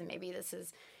these things, and maybe this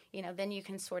is, then you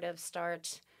can sort of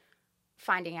start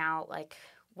finding out like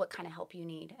what kind of help you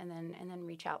need, and then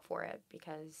reach out for it,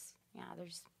 because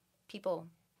there's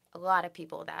a lot of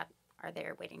people that are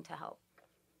there waiting to help.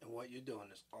 And what you're doing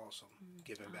is awesome,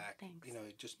 giving back. Thanks.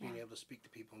 Just being able to speak to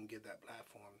people and give that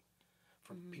platform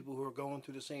for people who are going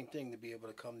through the same thing to be able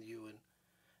to come to you,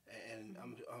 and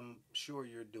I'm sure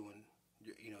you're doing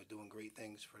great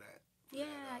things for that. For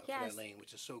that lane,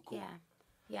 which is so cool.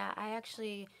 Yeah. I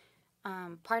actually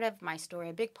part of my story,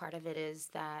 a big part of it is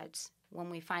that when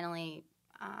we finally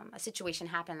a situation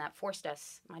happened that forced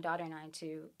us, my daughter and I,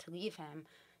 to leave him,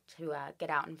 to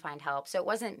get out and find help. So it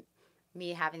wasn't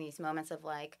me having these moments of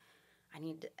like,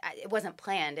 it wasn't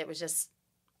planned. It was just,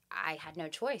 I had no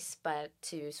choice but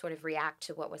to sort of react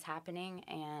to what was happening.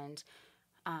 And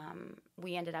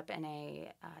we ended up in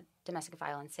a domestic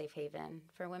violence safe haven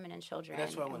for women and children.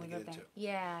 That's what I wanted to get into.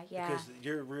 Yeah. Because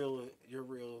your real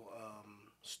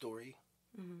story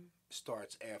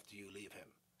starts after you leave him.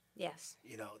 Yes.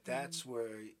 That's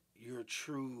where your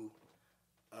true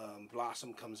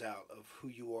blossom comes out of who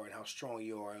you are and how strong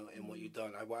you are and what you've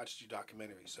done. I watched your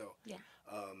documentary, so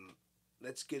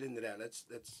let's get into that. Let's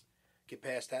get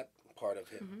past that part of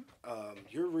him.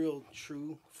 Your real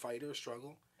true fighter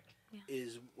struggle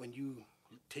is when you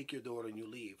take your daughter and you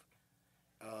leave.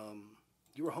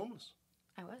 You were homeless.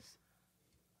 I was.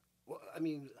 Well, I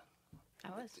mean,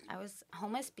 I was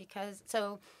homeless because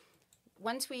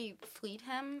once we fled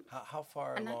him. How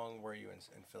far along were you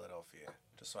in Philadelphia?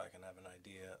 Just so I can have an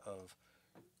idea of,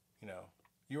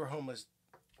 you were homeless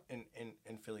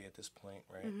in Philly at this point,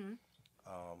 right? Mm-hmm.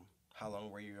 How long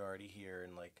were you already here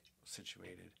and like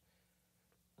situated?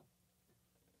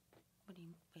 What do you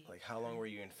mean? Like, how long were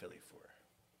you in Philly for?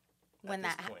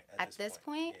 At this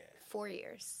point, yeah. 4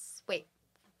 years. Wait,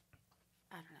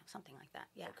 I don't know, something like that.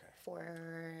 Yeah, okay.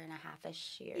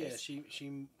 4.5-ish years. Yeah,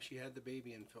 she had the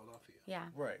baby in Philadelphia. Yeah,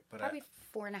 right, but probably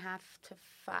 4.5 to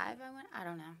 5. I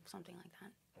don't know, something like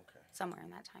that. Okay, somewhere in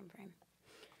that time frame.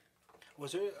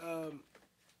 Was there?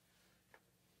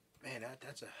 Man,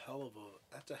 that's a hell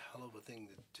of a thing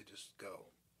to just go.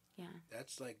 Yeah.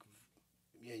 That's like,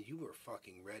 you were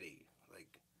fucking ready,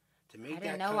 like, to make that. I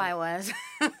didn't know I was.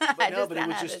 But it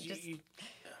was just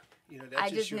I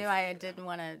just knew I didn't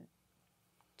want to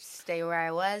stay where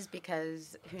I was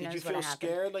because who knows what happened. Did you feel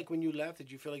scared, like, when you left?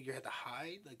 Did you feel like you had to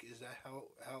hide? Like, is that how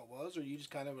it was? Or you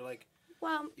just kind of were like,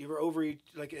 well, you were over each,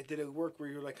 like, did it work where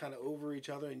you were, like, kind of over each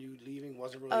other and you leaving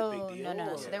wasn't really a big deal?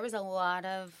 No. Or? So there was a lot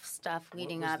of stuff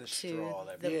leading up to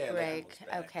the break.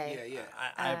 Okay. Yeah.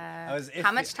 I was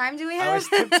how much time do we have? I was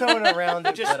tiptoeing around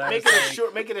it, just but make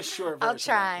it a short version. I'll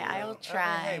try. I'll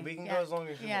try. Hey, we can go as long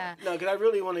as you want. No, because I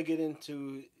really want to get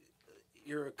into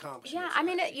your accomplishments. Yeah, I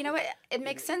mean, it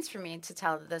makes sense for me to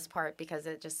tell this part because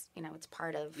it just, it's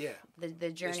part of the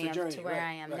journey up to where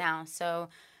I am now. So,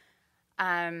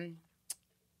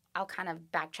 I'll kind of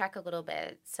backtrack a little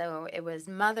bit. So it was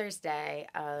Mother's Day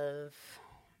of,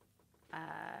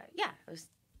 it was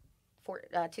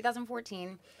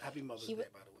 2014. Happy Mother's Day, by the way.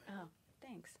 Oh,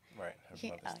 thanks. Right.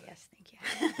 Happy Mother's Day. Yes,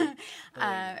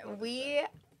 thank you. We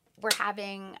were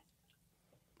having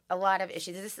a lot of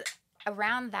issues.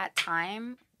 Around that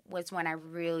time was when I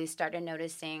really started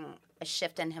noticing a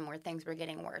shift in him where things were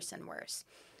getting worse and worse.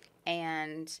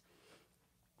 And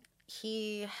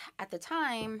he, at the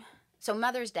time, so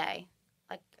Mother's Day,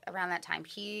 like around that time,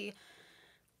 he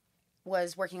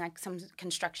was working like some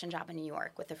construction job in New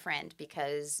York with a friend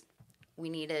because we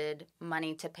needed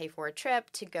money to pay for a trip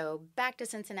to go back to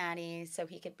Cincinnati so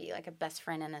he could be like a best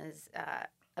friend in his,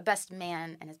 a best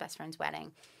man in his best friend's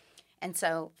wedding. And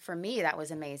so for me, that was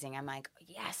amazing. I'm like,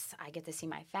 yes, I get to see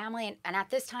my family. And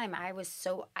at this time, I was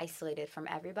so isolated from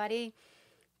everybody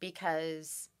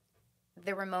because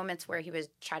there were moments where he would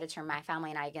try to turn my family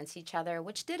and I against each other,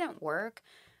 which didn't work.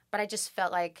 But I just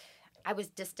felt like I was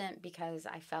distant because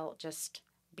I felt just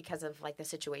because of like the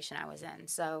situation I was in.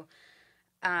 So,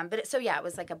 it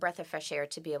was like a breath of fresh air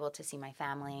to be able to see my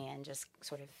family and just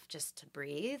sort of just to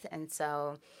breathe. And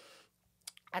so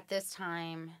at this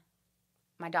time,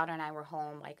 my daughter and I were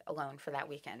home like alone for that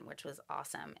weekend, which was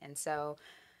awesome. And so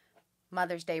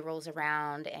Mother's Day rolls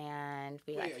around and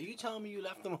Wait, are you telling me you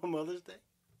left them on Mother's Day?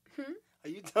 Are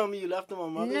you telling me you left them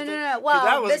on Mother's Day? No. Well,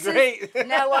 that was great.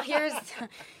 Well, here's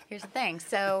the thing.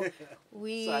 So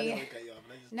we. Sorry, I didn't cut you off.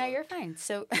 No, you're fine.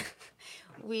 So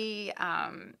we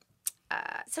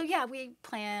we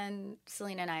planned.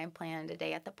 Selena and I planned a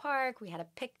day at the park. We had a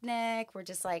picnic. We're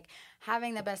just like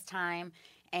having the best time,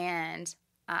 and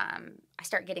I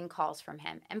start getting calls from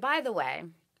him. And by the way,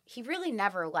 he really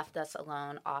never left us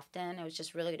alone often. It was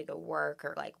just really to go work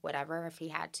or like whatever if he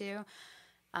had to.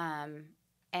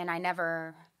 And I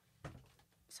never,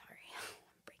 sorry, I'm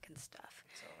breaking stuff.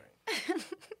 It's all right.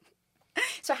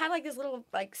 So I had like this little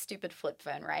like stupid flip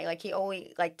phone, right? Like he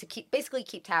always like to keep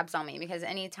tabs on me because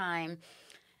anytime,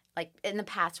 like in the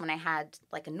past when I had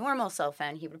like a normal cell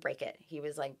phone, he would break it. He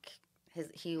was like,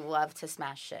 he loved to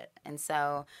smash shit. And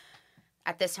so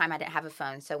at this time I didn't have a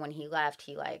phone. So when he left,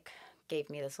 he like gave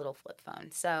me this little flip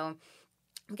phone. So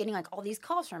I'm getting like all these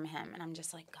calls from him and I'm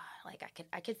just like, God, like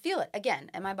I could feel it again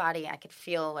in my body. I could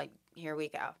feel like, here we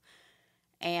go.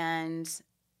 And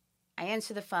I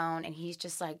answer the phone and he's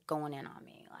just like going in on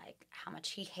me, like how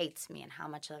much he hates me and how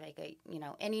much like,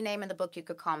 any name in the book you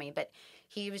could call me. But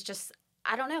he was just,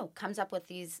 I don't know, comes up with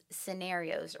these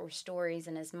scenarios or stories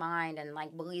in his mind and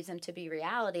like believes them to be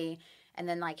reality. And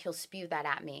then like he'll spew that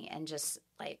at me and just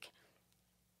like,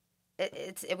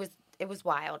 it was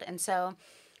wild. And so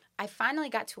I finally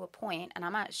got to a point, and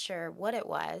I'm not sure what it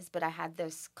was, but I had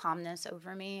this calmness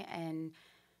over me, and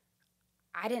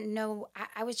I didn't know.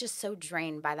 I was just so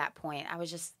drained by that point. I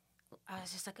was just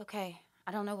like, okay,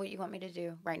 I don't know what you want me to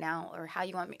do right now, or how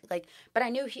you want me, like. But I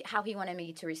knew how he wanted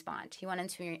me to respond. He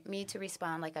wanted me to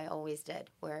respond like I always did,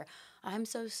 where I'm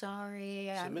so sorry.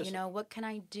 What can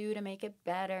I do to make it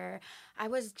better? I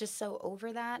was just so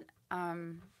over that,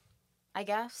 I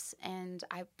guess, and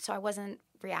I wasn't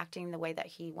reacting the way that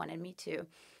he wanted me to.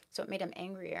 So it made him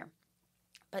angrier.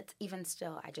 But even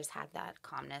still, I just had that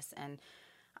calmness and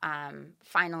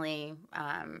finally,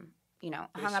 hung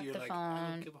up the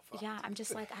phone. Yeah, I'm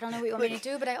just like, I don't know what you want me to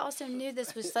do. But I also knew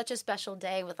this was such a special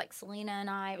day with like Selena and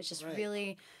I. It was just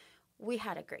really, we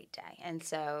had a great day. And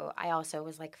so I also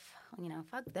was like,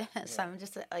 fuck this. Yeah. I'm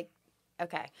just like,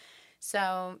 okay.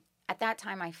 So at that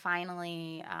time, I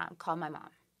finally called my mom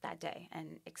that day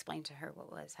and explained to her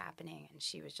what was happening. And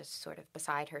she was just sort of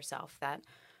beside herself that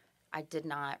I did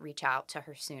not reach out to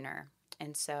her sooner.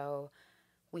 And so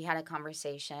we had a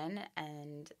conversation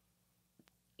and,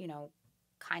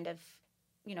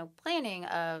 planning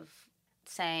of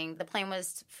saying the plan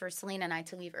was for Selena and I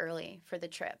to leave early for the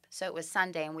trip. So it was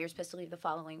Sunday and we were supposed to leave the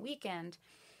following weekend.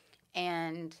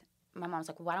 And my mom's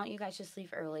like, well, why don't you guys just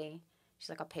leave early? She's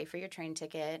like, I'll pay for your train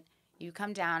ticket. You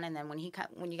come down, and then when you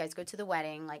guys go to the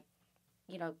wedding, like,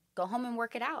 go home and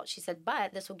work it out. She said,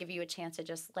 but this will give you a chance to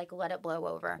just, like, let it blow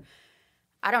over.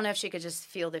 I don't know if she could just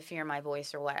feel the fear in my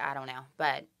voice or what. I don't know.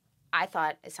 But I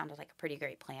thought it sounded like a pretty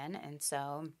great plan. And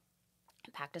so I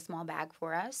packed a small bag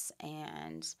for us,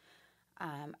 and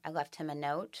I left him a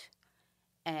note.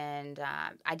 And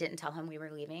I didn't tell him we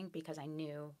were leaving because I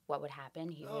knew what would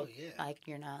happen. He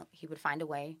would find a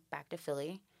way back to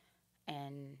Philly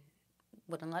and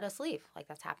wouldn't let us leave. Like,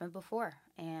 that's happened before.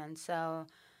 And so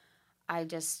I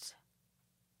just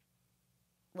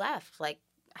left, like,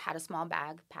 had a small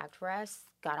bag packed for us,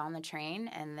 got on the train,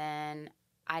 and then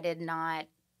I did not,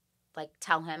 like,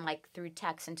 tell him, like, through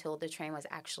text until the train was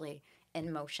actually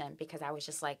in motion because I was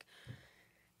just like,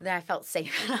 that I felt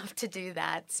safe enough to do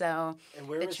that. So And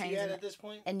where the was he trains at this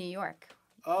point? in New York.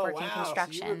 Oh, working wow.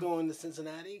 construction. So you were going to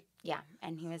Cincinnati? Yeah,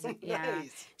 and he was yeah.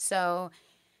 Nice. So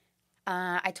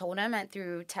I told him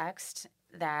through text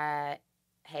that,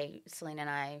 hey, Selena and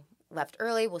I left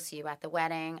early. We'll see you at the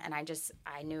wedding. And I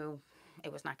knew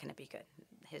it was not going to be good,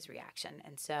 his reaction.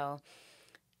 And so,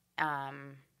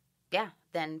 yeah,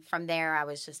 then from there, I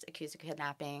was just accused of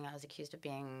kidnapping. I was accused of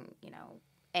being,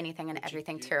 anything and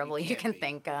everything terrible you can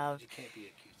think of. You can't be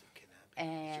accused of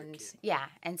kidnapping. And yeah,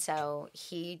 and so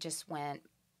he just went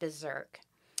berserk.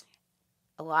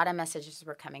 A lot of messages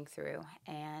were coming through,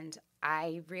 and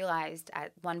I realized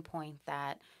at one point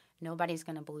that nobody's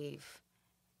going to believe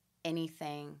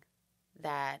anything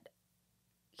that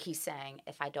he's saying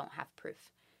if I don't have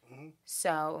proof. Mm-hmm.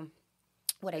 So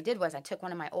what I did was I took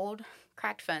one of my old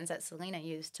cracked phones that Selena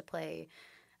used to play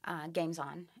games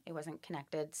on. It wasn't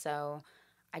connected, so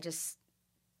I just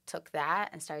took that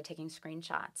and started taking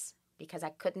screenshots because I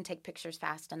couldn't take pictures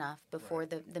fast enough before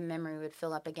the memory would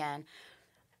fill up again.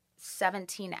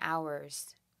 17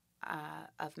 hours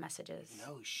of messages.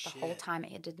 No shit. The whole time.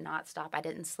 It did not stop. I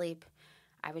didn't sleep.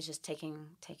 I was just taking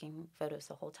photos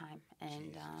the whole time.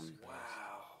 And wow.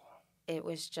 It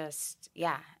was just,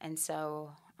 yeah. And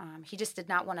so he just did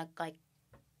not want to,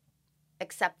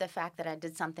 accept the fact that I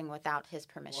did something without his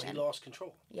permission. Well, he lost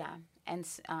control. Yeah. And,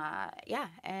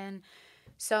 And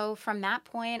so from that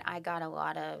point, I got a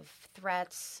lot of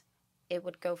threats. It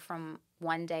would go from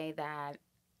one day that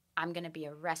I'm going to be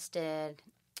arrested.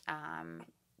 I'm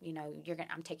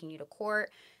taking you to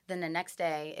court. Then the next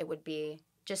day it would be,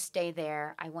 just stay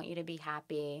there. I want you to be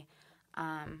happy.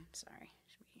 Sorry,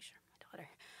 just making sure my daughter.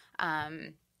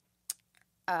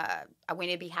 I want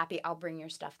you to be happy. I'll bring your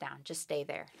stuff down. Just stay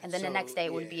there. And then the next day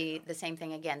it would be the same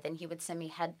thing again. Then he would send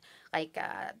me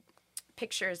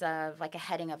pictures of a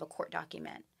heading of a court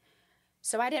document.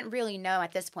 So I didn't really know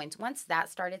at this point. Once that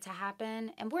started to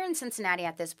happen, and we're in Cincinnati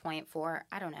at this point for,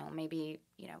 I don't know, maybe,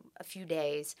 a few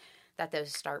days that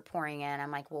those start pouring in.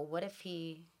 I'm like, well, what if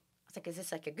I was like, is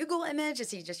this like a Google image?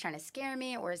 Is he just trying to scare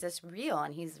me? Or is this real?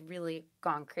 And he's really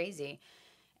gone crazy.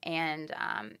 And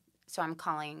so I'm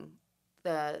calling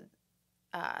the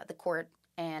court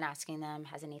and asking them,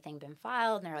 has anything been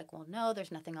filed? And they're like, well, no,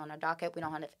 there's nothing on our docket. We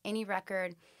don't have any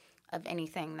record of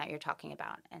anything that you're talking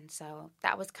about. And so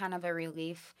that was kind of a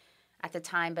relief at the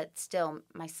time, but still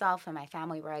myself and my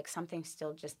family were like, something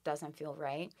still just doesn't feel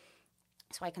right.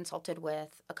 So I consulted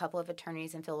with a couple of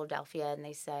attorneys in Philadelphia, and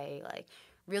they say,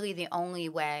 really the only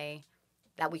way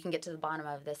that we can get to the bottom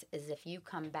of this is if you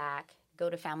come back, go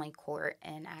to family court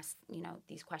and ask,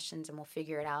 these questions, and we'll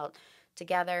figure it out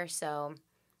together. So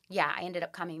yeah, I ended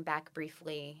up coming back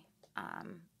briefly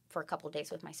for a couple of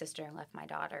days with my sister and left my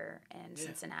daughter in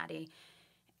Cincinnati,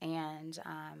 and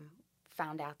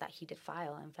found out that he did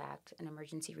file, in fact, an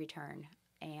emergency return.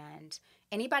 And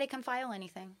anybody can file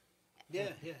anything. Yeah.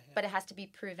 But it has to be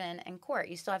proven in court.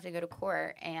 You still have to go to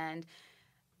court.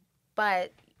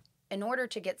 But in order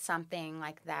to get something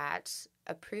like that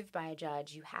approved by a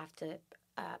judge, you have to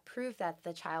prove that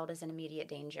the child is in immediate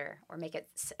danger, or make it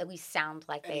at least sound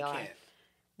like they are. Can't.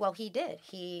 Well, he did.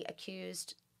 He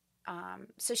accused...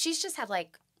 so she's just had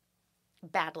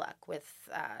bad luck with,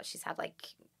 she's had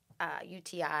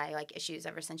UTI issues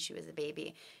ever since she was a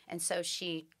baby. And so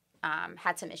she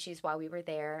had some issues while we were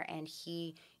there, and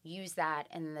he used that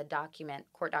in the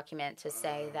court document to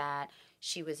say that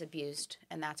she was abused,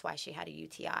 and that's why she had a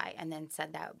UTI, and then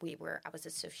said that I was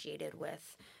associated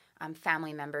with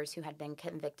family members who had been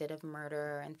convicted of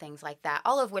murder and things like that,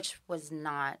 all of which was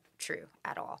not true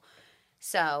at all.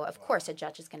 So, of course, a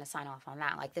judge is going to sign off on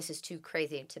that. This is too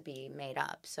crazy to be made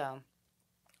up. So,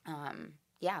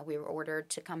 we were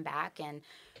ordered to come back. And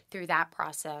through that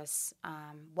process,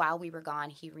 while we were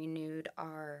gone, he renewed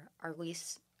our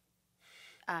lease.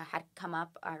 Had come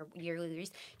up, our yearly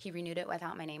lease. He renewed it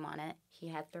without my name on it. He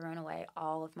had thrown away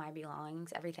all of my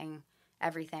belongings, everything.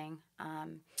 What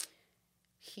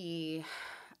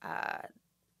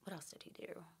else did he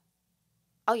do?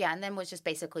 Oh, yeah, and then was just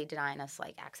basically denying us,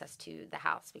 access to the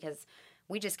house, because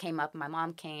we just came up, my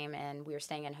mom came, and we were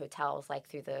staying in hotels,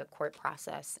 through the court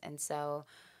process. And so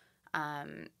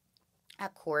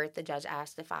at court, the judge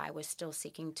asked if I was still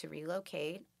seeking to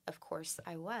relocate. Of course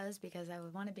I was, because I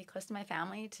would want to be close to my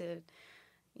family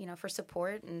for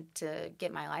support and to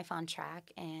get my life on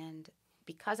track. And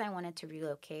because I wanted to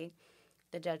relocate,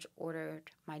 the judge ordered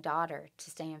my daughter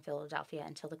to stay in Philadelphia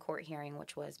until the court hearing,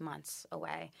 which was months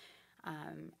away.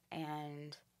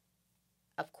 And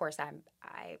of course,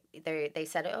 they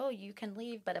said, oh, you can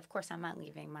leave, but of course I'm not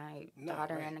leaving my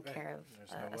daughter in the care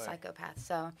of a psychopath.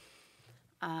 So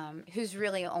whose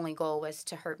really only goal was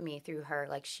to hurt me through her.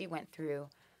 Like, she went through,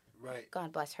 Right.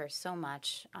 God bless her, so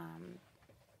much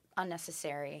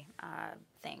unnecessary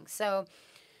things. So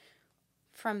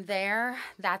from there,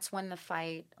 that's when the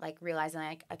fight, like, realizing,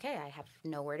 like, okay, I have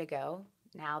nowhere to go.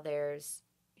 Now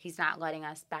he's not letting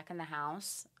us back in the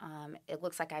house. It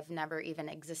looks like I've never even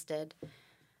existed.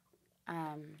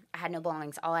 I had no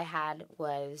belongings. All I had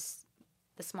was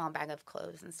the small bag of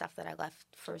clothes and stuff that I left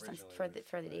for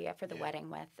the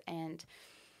wedding with, and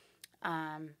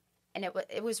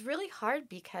it was really hard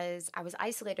because I was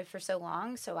isolated for so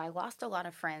long. So I lost a lot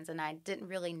of friends, and I didn't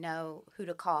really know who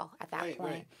to call at that point.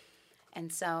 Right.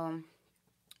 And so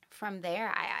from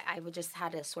there, I would just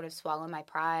had to sort of swallow my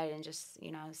pride and just,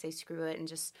 say screw it, and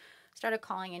just started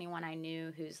calling anyone I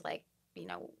knew who's like,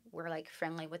 were like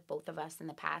friendly with both of us in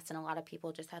the past. And a lot of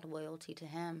people just had loyalty to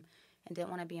him and didn't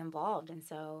want to be involved. And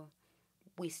so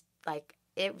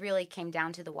it really came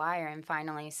down to the wire. And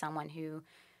finally, someone who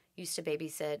used to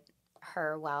babysit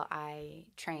her while I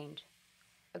trained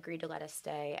agreed to let us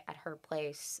stay at her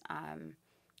place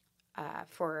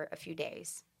for a few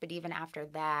days. But even after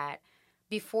that,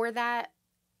 before that,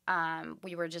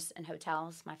 we were just in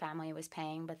hotels. My family was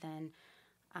paying, but then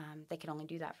they could only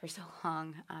do that for so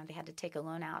long. They had to take a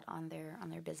loan out on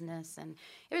their business, and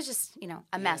it was just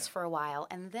a mess for a while.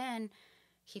 And then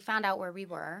he found out where we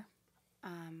were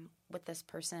with this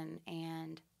person,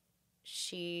 and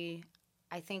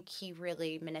I think he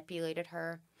really manipulated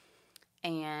her,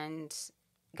 and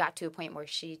got to a point where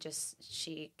she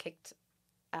kicked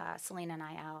Selena and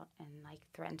I out, and like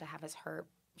threatened to have us hurt.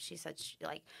 She said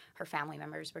her family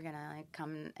members were gonna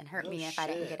come and hurt me if I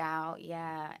didn't get out.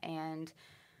 Yeah, and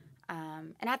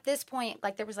at this point,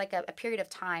 like, there was like a period of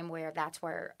time where that's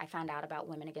where I found out about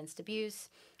Women Against Abuse.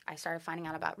 I started finding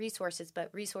out about resources, but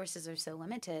resources are so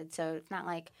limited. So it's not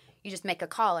like you just make a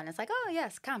call and it's like, oh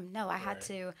yes, come. No, I had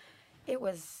to. It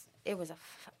was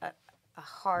a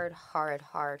hard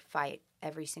fight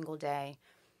every single day,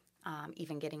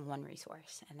 even getting one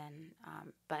resource. And then,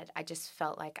 but I just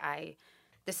felt like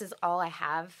this is all I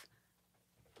have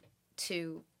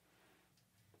to,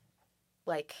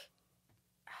 like,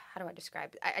 how do I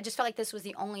describe it? I just felt like this was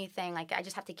the only thing. Like, I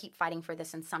just have to keep fighting for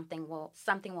this, and something will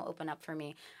open up for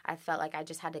me. I felt like I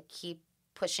just had to keep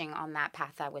pushing on that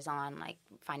path I was on, like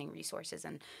finding resources,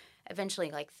 and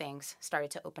eventually, like, things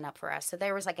started to open up for us. So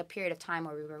there was like a period of time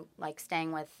where we were like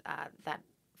staying with that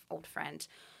old friend.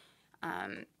 I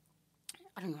don't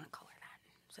even want to call her that.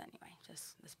 So anyway,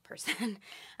 just this person.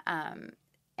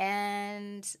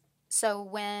 And so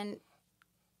when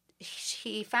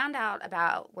she found out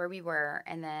about where we were,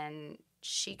 and then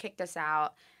she kicked us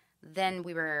out, then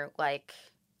we were like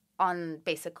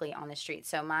basically on the street.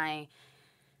 So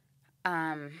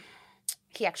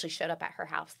he actually showed up at her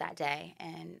house that day,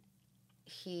 and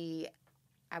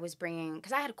I was bringing,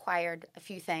 because I had acquired a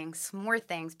few things, more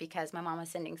things, because my mom was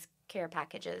sending care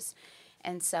packages.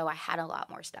 And so I had a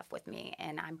lot more stuff with me,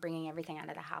 and I'm bringing everything out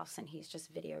of the house, and he's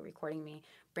just video recording me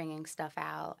bringing stuff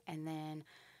out. And then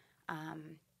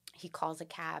he calls a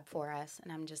cab for us,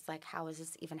 and I'm just like, how is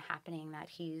this even happening that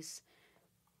he's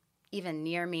even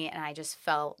near me? And I just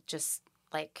felt just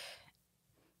like,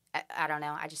 I don't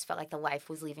know, I just felt like the life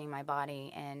was leaving my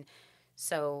body. And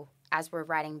so as we're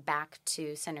riding back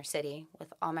to Center City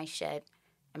with all my shit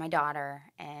and my daughter,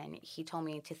 and he told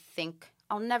me to think,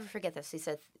 I'll never forget this.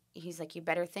 He's like, you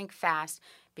better think fast,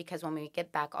 because when we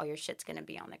get back, all your shit's going to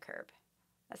be on the curb.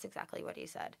 That's exactly what he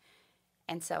said.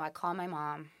 And so I call my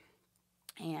mom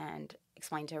and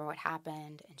explained to her what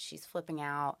happened, and she's flipping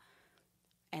out.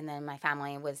 And then my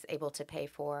family was able to pay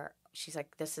for, she's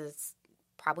like, this is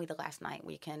probably the last night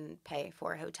we can pay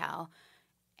for a hotel.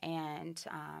 And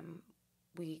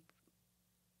we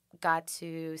got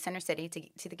to Center City,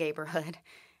 to the neighborhood,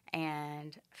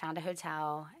 and found a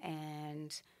hotel,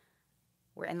 and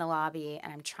we're in the lobby,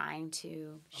 and I'm trying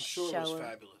to I'm sure it was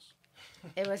fabulous.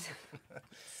 It was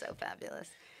so fabulous.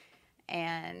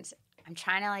 And I'm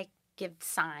trying to, like, give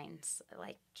signs.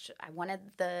 Like, I wanted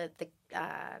the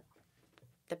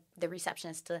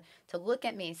receptionist to look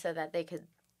at me so that they could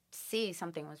see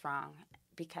something was wrong,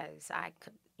 because I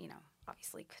could,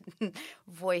 obviously couldn't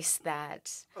voice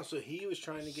that. Oh, so he was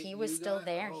trying to get He was still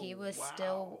there. He was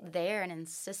still there and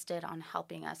insisted on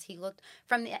helping us. He looked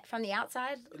from the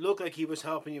outside. It looked like he was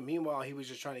helping you. Meanwhile, he was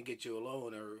just trying to get you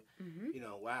alone, or,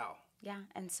 wow. Yeah,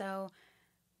 and so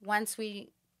once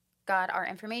we got our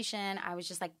information, I was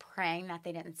just like praying that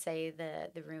they didn't say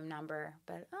the room number.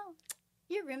 But,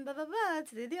 your room, blah, blah, blah,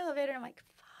 it's the elevator. I'm like,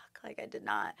 fuck, like I did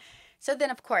not. So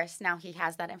then, of course, now he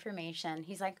has that information.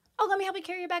 He's like, oh, let me help you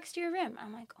carry your bags to your room.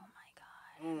 I'm like, oh,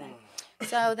 my God.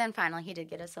 So then finally he did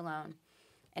get us a loan.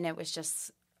 And it was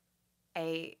just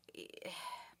a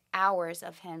hours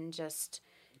of him just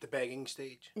The begging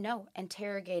stage. no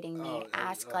interrogating me, Oh,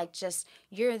 ask like just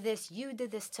you're this, you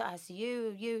did this to us,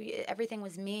 you everything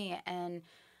was me. And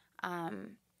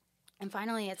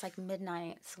finally it's like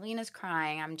midnight. Selena's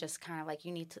crying. I'm just kind of like,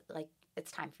 you need to like,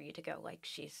 it's time for you to go. Like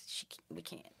we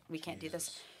can't do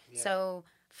this. Yeah. So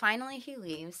finally he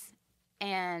leaves,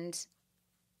 and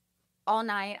all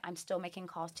night I'm still making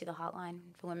calls to the hotline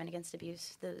for Women Against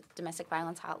Abuse, the domestic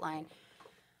violence hotline.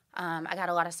 I got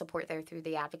a lot of support there through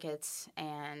the advocates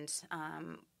and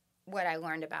what I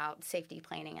learned about safety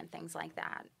planning and things like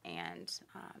that. And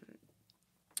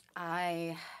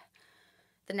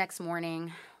the next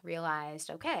morning,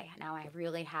 realized, okay, now I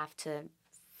really have to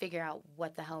figure out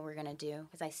what the hell we're going to do,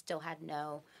 because I still had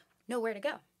nowhere to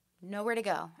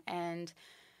go. And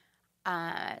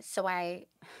so I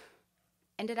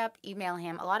ended up emailing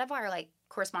him. A lot of our like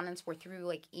correspondence were through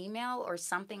like email or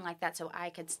something like that, so I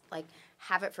could like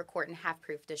have it for court and have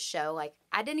proof to show. Like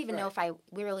I didn't even know if I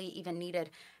really even needed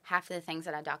half of the things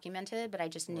that I documented, but I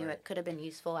just knew it could have been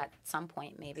useful at some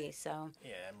point maybe. So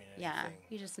Yeah, I mean, anything. yeah,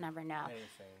 you just never know.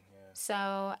 Anything, yeah.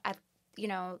 So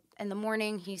in the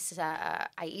morning, I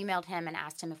emailed him and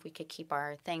asked him if we could keep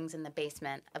our things in the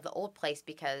basement of the old place,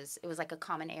 because it was like a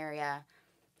common area.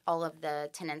 All of the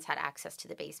tenants had access to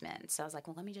the basement. So I was like,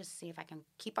 well, let me just see if I can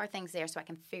keep our things there so I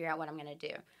can figure out what I'm going to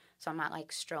do. So I'm not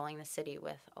like strolling the city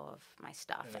with all of my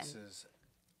stuff. And this is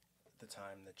the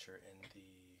time that you're in the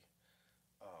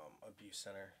abuse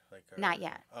center? Not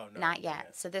yet. Oh, no. Not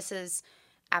yet. So this is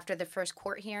after the first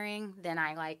court hearing. Then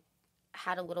I like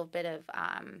had a little bit of,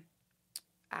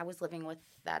 I was living with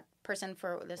that person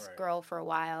for this girl for a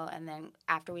while. And then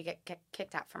after we get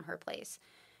kicked out from her place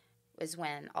is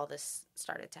when all this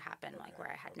started to happen, like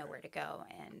where I had nowhere to go.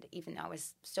 And even though I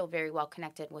was still very well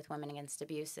connected with Women Against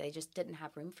Abuse, they just didn't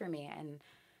have room for me. And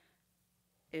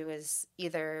it was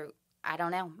either, I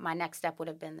don't know, my next step would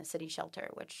have been the city shelter,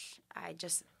 which I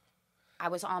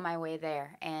was on my way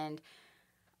there. And,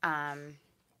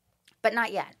 but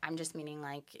not yet. I'm just meaning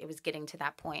like it was getting to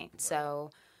that point.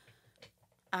 So,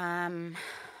 I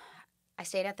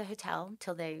stayed at the hotel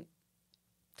till they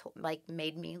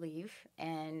made me leave.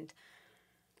 And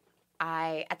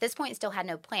I, at this point, still had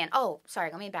no plan. Oh,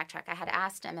 sorry, let me backtrack. I had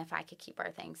asked him if I could keep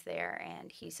our things there,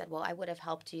 and he said, well, I would have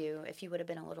helped you if you would have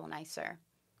been a little nicer.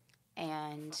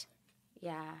 And,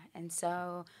 yeah, and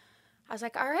so I was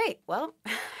like, all right, well,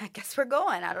 I guess we're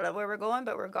going. I don't know where we're going,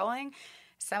 but we're going.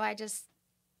 So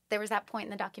there was that point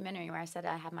in the documentary where I said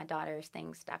I had my daughter's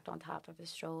things stacked on top of a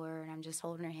stroller, and I'm just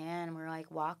holding her hand, and we're, like,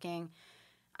 walking.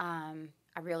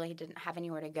 I really didn't have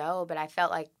anywhere to go, but I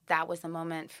felt like that was the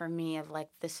moment for me of like,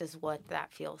 this is what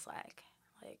that feels like.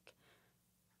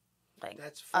 Like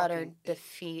That's utter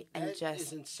defeat and that just.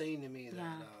 is insane to me.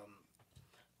 That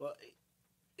well,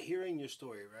 hearing your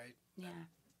story, right? Yeah.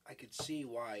 I could see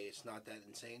why it's not that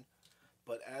insane,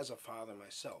 but as a father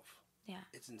myself, Yeah.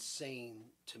 it's insane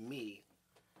to me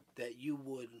that you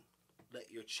would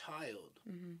let your child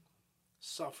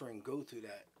suffer and go through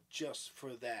that just for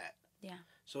that. Yeah.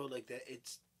 So like that,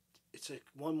 it's like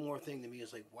one more thing to me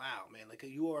is like, wow, man, like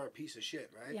you are a piece of shit,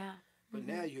 right? Yeah. But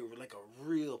now you're like a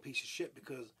real piece of shit,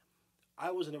 because I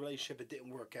was in a relationship that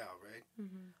didn't work out, right?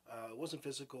 It wasn't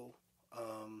physical.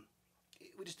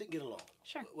 We just didn't get along.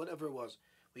 Sure. Whatever it was.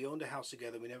 We owned a house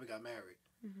together. We never got married.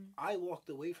 I walked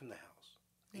away from the house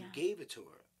and gave it to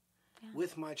her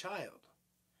with my child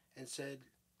and said,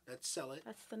 let's sell it.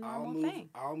 That's the normal thing.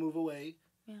 I'll move away.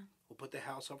 Yeah. We'll put the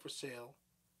house up for sale.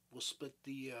 We'll split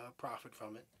the profit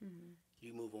from it.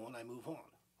 You move on, I move on.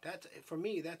 That's, for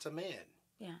me, that's a man.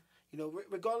 Yeah. You know,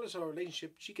 regardless of our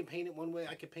relationship, she can paint it one way,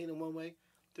 I can paint it one way.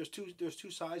 There's two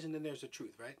sides, and then there's the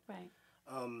truth, right? Right.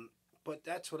 But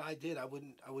that's what I did. I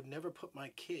would never put my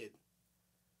kid.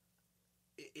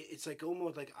 It's like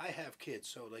almost like I have kids,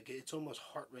 so like it's almost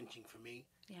heart wrenching for me.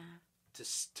 Yeah.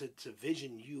 To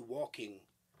vision you walking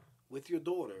with your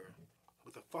daughter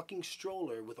with a fucking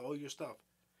stroller with all your stuff.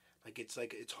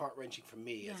 It's heart wrenching for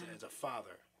me as a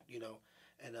father, you know,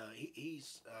 and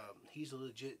he's a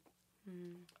legit.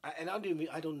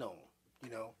 I don't know, you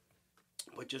know,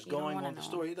 but just You don't going wanna on the know.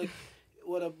 story, like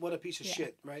what a piece of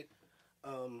shit, right?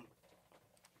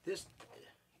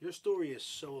 Your story is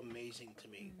so amazing to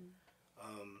me,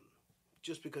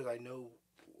 just because I know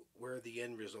where the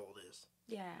end result is,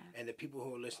 Yeah. and the people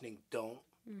who are listening don't.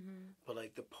 But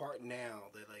like the part now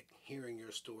that like hearing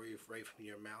your story right from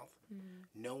your mouth,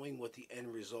 knowing what the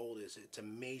end result is, it's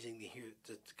amazing to hear,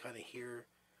 to kind of hear,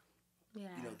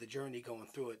 Yeah. you know, the journey going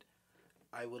through it.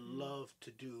 I would love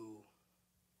to do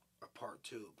a part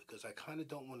 2, because I kind of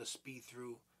don't want to speed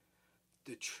through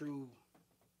the true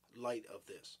light of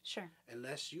this. Sure.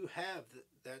 Unless you have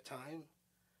that time,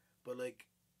 but like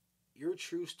your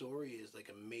true story is like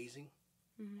amazing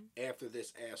after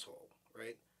this asshole,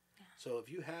 right? Yeah. So if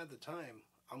you have the time,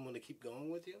 I'm going to keep going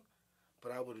with you,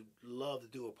 but I would love to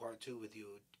do a part 2 with you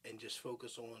and just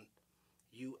focus on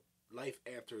you life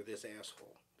after this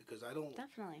asshole, because I don't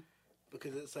definitely,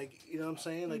 because it's like, you know what I'm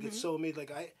saying, like it's so amazing.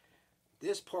 Like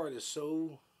this part is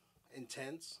so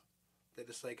intense that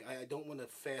it's like I don't want to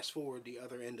fast forward the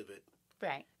other end of it.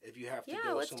 Right. If you have to yeah,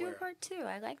 go let's somewhere. do a part 2.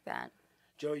 I like that.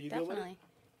 Joe, you go with it?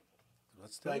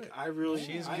 Let's do like it. I really,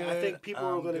 She's I good. think people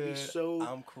are going to be so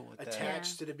I'm cool with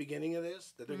attached to the beginning of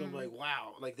this that they're going to be like,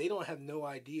 wow, like they don't have no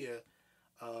idea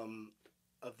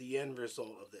of the end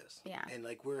result of this. Yeah. And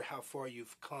like how far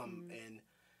you've come and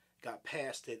got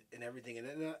past it and everything.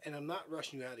 And I'm not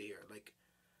rushing you out of here. Like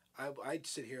I'd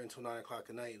sit here until 9 o'clock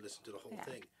at night and listen to the whole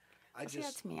thing.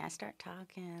 That's me. I start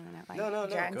talking and I like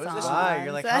no. Goes songs. by.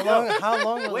 You're like, how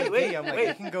long will it be? I'm like,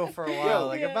 it can go for a while.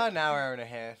 Like about an hour and a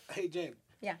half. Hey, James.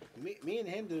 Yeah. Me and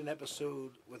him did an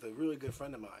episode with a really good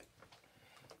friend of mine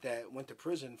that went to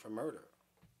prison for murder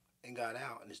and got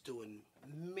out and is doing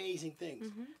amazing things.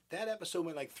 That episode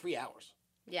went like 3 hours.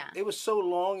 Yeah. It was so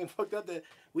long and fucked up that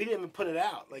we didn't even put it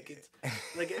out. Like it's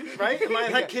right? Am I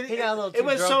like kidding? He got a little it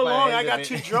went too so drunk by long the I end got of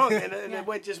too it. drunk and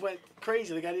it just went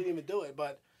crazy. Like I didn't even do it.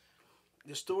 But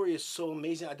the story is so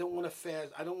amazing. I don't want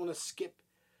to skip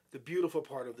the beautiful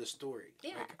part of this story.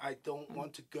 Yeah. Like I don't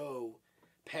want to go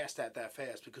past that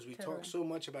fast because we talk so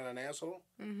much about an asshole,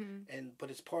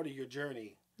 but it's part of your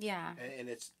journey. Yeah. And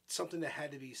it's something that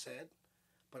had to be said.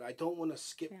 But I don't want to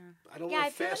skip. Yeah. I don't want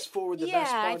to fast forward the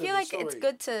best Yeah, part I of feel the like story. it's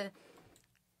good to,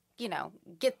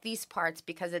 get these parts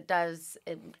because it does.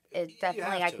 It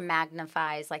definitely like to.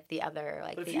 magnifies like the other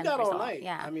like But the if you end got result. all night,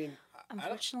 Yeah. I mean,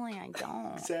 Unfortunately, I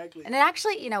don't. Exactly. And it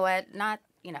actually, you know what? Not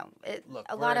Look,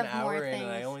 a we're lot an of hour more in, things.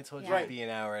 and I only told you Yeah. it'd be an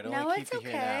hour. I'd No, only it's keep you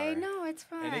here okay. an hour. No, it's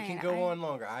fine. And it can go on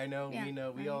longer. I know. Yeah. We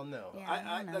know. We all know. Yeah.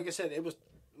 I know. like I said, it was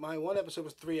my one episode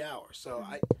was 3 hours, so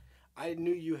I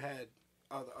knew you had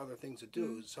other things to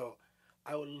do. So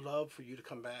I would love for you to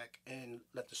come back and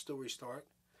let the story start.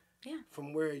 Yeah.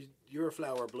 From where your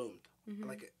flower bloomed,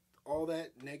 like all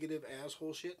that negative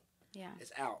asshole shit. Yeah.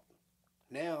 It's out.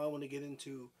 Now I want to get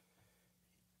into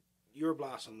your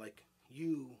blossom, like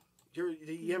you're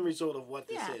the end result of what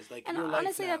this is. Like and your life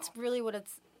honestly, now. that's really what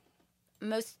it's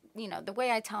most. The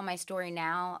way I tell my story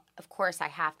now. Of course, I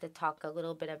have to talk a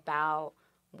little bit about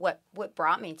what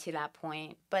brought me to that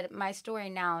point. But my story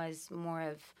now is more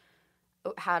of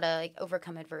how to like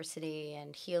overcome adversity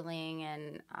and healing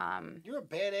and. You're a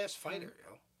badass fighter,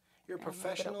 yo. You're a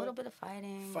professional. A little bit of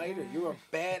fighting. Fighter. Yeah. You're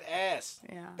a badass.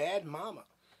 Yeah. Bad mama.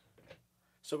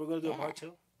 So we're gonna do a part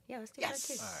 2. Yeah, let's do part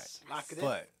 2. All right. Lock it in.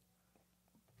 But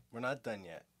we're not done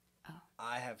yet. Oh.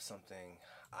 I have something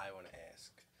I want to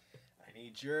ask. I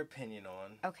need your opinion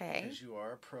on. Okay. Because you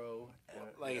are a pro. And,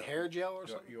 Like hair gel or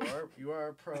something? You are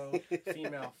a pro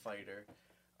female fighter.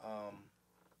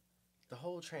 The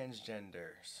whole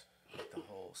transgenders, the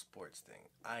whole sports thing.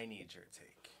 I need your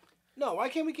take. No, why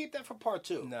can't we keep that for part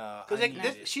 2? No, because we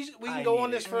can I go need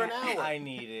on this it. for an hour. I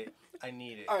need it.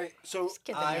 All right, so Just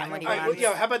get the I- man what he all right, wants.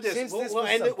 yeah, how about this? Since this We'll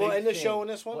was end a it. We'll big end the thing, show on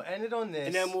this one, We'll end it on this,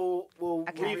 and then we'll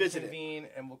Okay. revisit it. reconvene,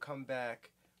 and we'll come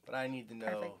back. But I need to know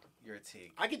Perfect. your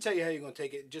take. I can tell you how you're gonna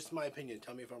take it. Just my opinion.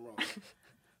 Tell me if I'm wrong.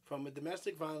 From a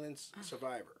domestic violence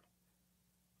survivor,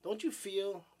 don't you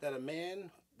feel that a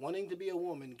man wanting to be a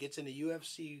woman gets in a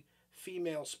UFC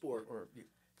female sport? Or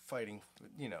fighting,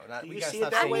 not. Do We you gotta see it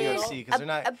stop that saying way at all? UFC because they're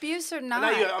not. Abuse or not,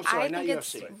 I'm sorry, I not think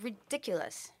it's UFC.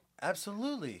 ridiculous.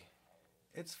 Absolutely,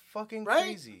 it's fucking Right?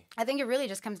 crazy. I think it really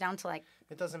just comes down to like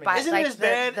It doesn't make bi- Isn't sense. it as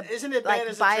bad- isn't it bad like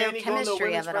as a tranny going to biochemistry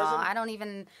women's of it all. prison? I don't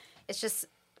even. It's just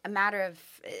a matter of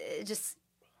it just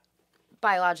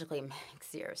biologically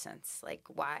makes zero sense. Like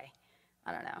why?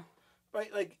 I don't know.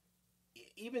 Right? Like,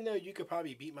 even though you could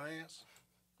probably beat my ass,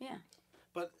 Yeah.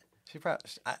 but She probably.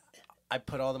 I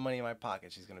put all the money in my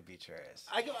pocket. She's gonna beat your ass.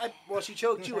 well, she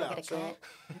choked you Do I out. get a So cut?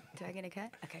 Do I get a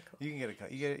cut? Okay, cool. You can get a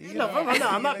cut. You get. You no, get no,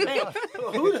 I'm not paying.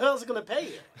 Who the hell's gonna pay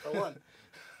you for one?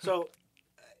 So,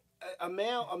 a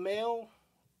male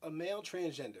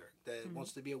transgender that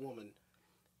wants to be a woman,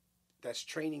 that's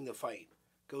training to fight,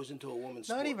 goes into a woman's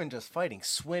Not sport. even just fighting,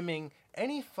 swimming,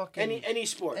 any fucking any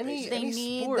sport. any- basically. They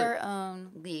need sport. their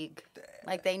own league.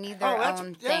 Like they need their that's-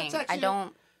 own that's thing. I actually-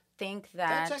 don't think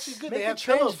that. That's actually good. Make They a have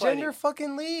pillow transgender fighting.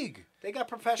 fucking league. They got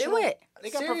professional. Do it. They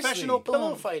got Seriously. professional pillow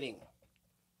Boom. fighting.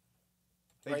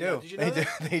 They Right do. now. Did you know they do.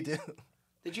 that? They do.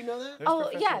 Did you know that? There's Oh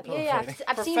yeah, professional yeah, fighting.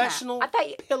 I've seen that. Professional I thought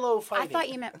you, pillow I fighting. thought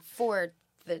you meant for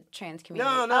the trans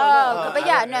community. No, Oh, no. but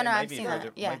yeah, It no, might I've be seen for that.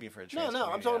 a- Yeah. Might be for a No, trans no. I'm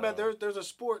community, talking I about don't know. there's a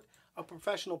sport. a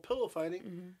professional pillow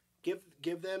fighting,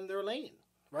 give them their lane,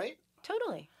 right?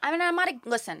 Totally. I mean, I'm not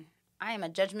listen. I am a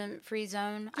judgment-free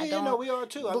zone. I don't. No, we are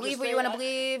too. Believe what you want to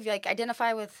believe. Like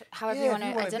identify with however you want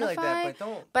to identify. Like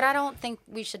that, but I don't think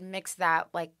we should mix that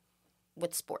like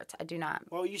with sports. I do not.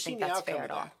 Well, you seen think the that's outcome fair of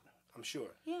at all. that, I'm sure.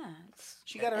 Yeah.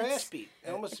 She got her ass beat.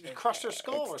 It almost crushed her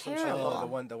skull or it's some shit. terrible.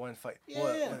 Oh, the one fight.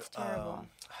 Yeah. It's terrible.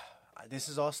 This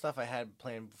is all stuff I had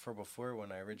planned for before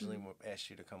when I originally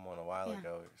asked you to come on a while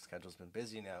ago. Your schedule's been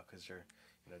busy now because you're,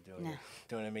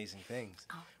 doing amazing things.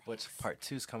 Oh, Which part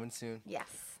 2 is coming soon. Yes.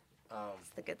 It's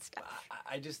the good stuff.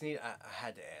 I just need. I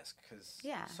had to ask because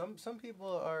Yeah. some people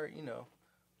are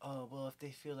oh well, if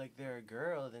they feel like they're a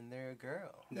girl, then they're a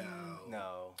girl.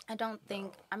 No. I don't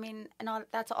think. I mean, and all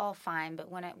that's all fine, but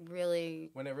when it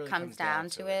really comes down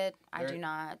to it, I do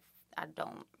not. I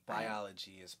don't.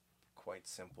 Biology is quite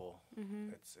simple.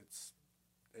 It's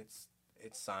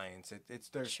science.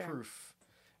 There's proof.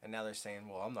 And now they're saying,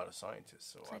 well, I'm not a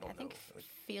scientist, so I don't know. I think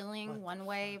feeling one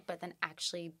way, but then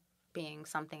actually being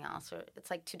something else, or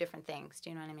it's like two different things. Do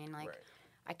you know what I mean? Like,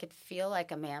 I could feel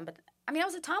like a man, but I mean, I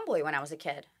was a tomboy when I was a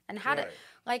kid, and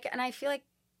and I feel like,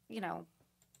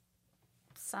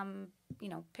 some,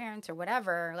 parents or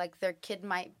whatever, like their kid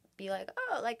might be like,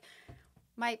 oh, like,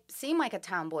 might seem like a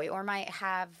tomboy or might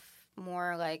have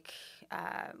more like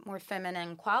more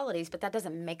feminine qualities, but that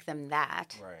doesn't make them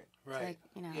that. Right. Right. Like,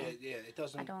 Yeah, it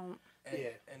doesn't. I don't.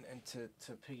 And to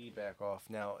piggyback off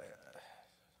now,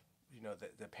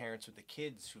 the parents with the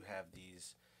kids who have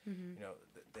these,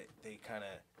 they kind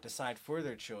of decide for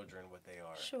their children what they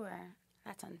are. Sure,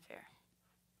 that's unfair.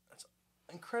 That's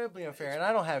incredibly unfair, and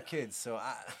I don't have kids, so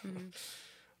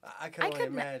I can only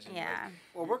imagine. Yeah.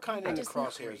 Well, we're kind of in the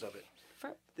crosshairs of it.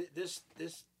 For, This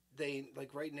day, like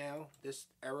right now, this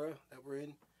era that we're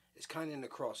in, is kind of in the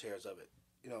crosshairs of it.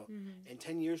 In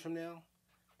 10 years from now,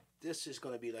 this is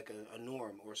going to be like a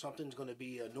norm, or something's going to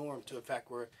be a norm to a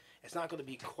fact where it's not going to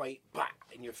be quite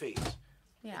in your face.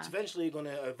 yeah. It's eventually going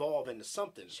to evolve into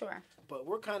something. Sure. But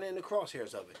we're kind of in the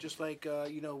crosshairs of it. Just like,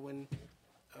 when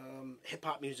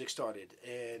hip-hop music started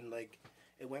and, like,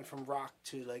 it went from rock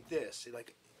to, like, this.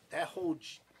 Like, that whole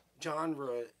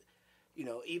genre,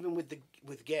 even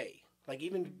with gay. Like,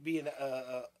 even being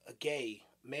a gay,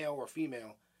 male or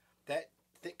female, that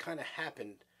kind of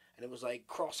happened. And it was, like,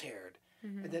 cross-haired.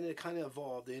 Mm-hmm. And then it kind of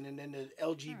evolved in. And then the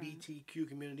LGBTQ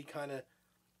community kind of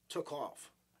took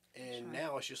off. And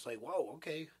now it's just like, whoa,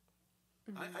 okay,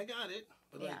 I got it.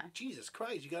 But like, Jesus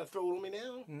Christ, you got to throw it on me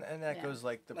now? And that goes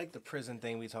like the prison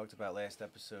thing we talked about last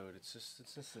episode. It's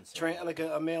just insane. Like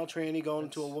a male trainee going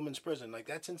to a woman's prison. Like,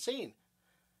 that's insane.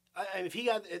 If he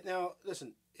got it, now,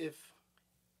 listen, if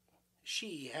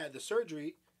she had the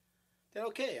surgery, then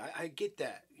okay, I get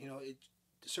that.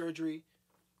 The surgery,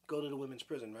 go to the women's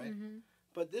prison, right? Mm-hmm.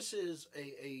 But this is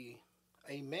a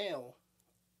male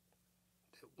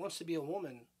that wants to be a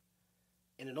woman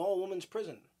in an all-women's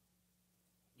prison.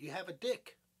 You have a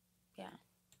dick. Yeah.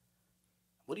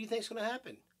 What do you think's going to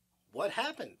happen? What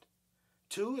happened?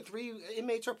 2 or 3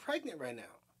 inmates are pregnant right now.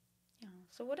 Yeah.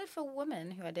 So what if a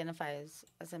woman who identifies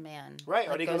as a man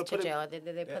are they goes going to put jail? Did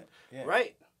they put? Yeah.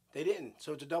 Right. They didn't.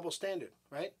 So it's a double standard,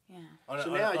 right? Yeah.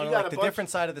 Now you got the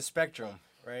different side of the spectrum,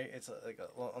 right? It's like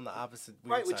on the opposite.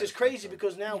 Right, which side is crazy spectrum.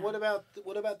 because now what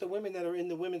about the women that are in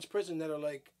the women's prison that are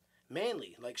like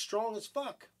manly, like strong as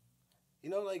fuck?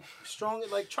 Like strong,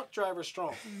 like truck driver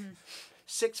strong.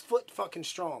 6 foot fucking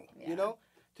strong. Yeah.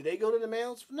 Do they go to the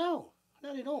males? No,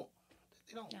 they don't.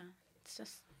 They don't. Yeah. It's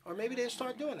just. Or maybe they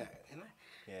start doing that.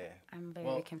 Yeah. I'm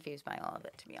very confused by all of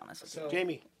it, to be honest with you.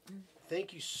 Jamie,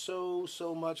 thank you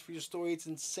so much for your story. It's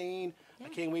insane. Yeah. I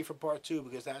can't wait for part 2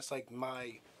 because that's like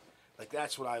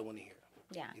that's what I want to hear.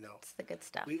 Yeah. It's the good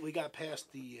stuff. We got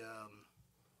past the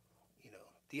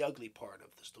the ugly part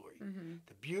of the story. Mm-hmm.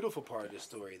 The beautiful part of the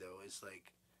story, though, is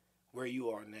like where you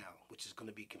are now, which is going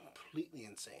to be completely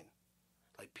insane.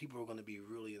 Like, people are going to be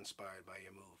really inspired by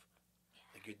your move.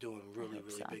 Like, you're doing really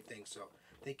big things. So,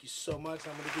 thank you so much.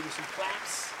 I'm going to give you some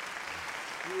claps.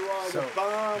 You are the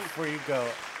bomb. Before you go,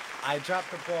 I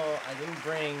dropped the ball. I didn't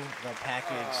bring the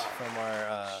package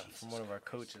from one of our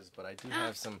coaches, but I do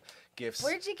have some gifts.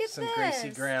 Where'd you get some this? Gracie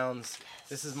Grounds.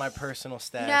 This is my personal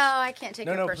stash. No, I can't take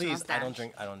your personal please. stash.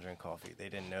 I don't drink coffee. They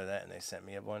didn't know that, and they sent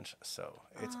me a bunch. So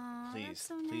it's please, that's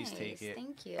so please nice. take it.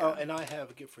 Thank you. Oh, and I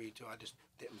have a gift for you, too. I just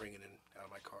didn't bring it in out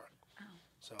of my car. Oh.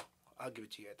 So, I'll give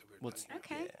it to you at the very end.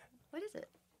 Okay. Yeah. What is it?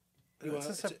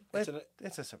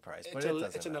 It's a surprise, but it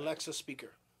doesn't It's an matter. Alexa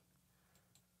speaker.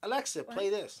 Alexa, play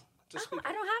this. Just Oh,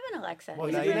 I don't have an Alexa. Well,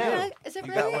 is now it you really? know. Is it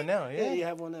You really? got one now, Yeah, yeah. you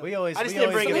have one now. We always. I just we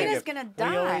didn't always bring give it. a Selena's gift.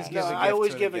 gonna We always die. give No, a gift I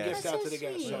always to give a the gift guest. out to the That's so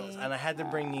guests. So. sweet. And I had to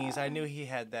bring these. I knew he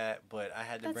had that, but I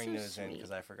had to That's bring so those in sweet.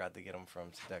 because I forgot to get them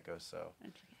from Sedeco. So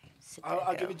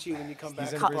I'll give it to you when you come back.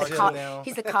 He's in Co- Brazil co- now.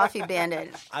 He's a coffee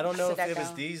bandit. I don't know if it was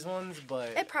Sedeco. these ones, but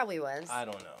It probably was. I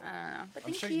don't know. I don't know. But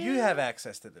I'm thank sure you. you have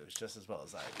access to those just as well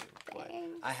as I do. But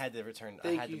Thanks. I had to return.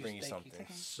 Thank I had to bring you thank something.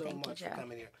 You so Thank you, much Joe. for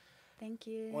coming here. Thank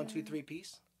you. 1, 2, 3,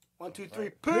 peace. 1, 2, 3,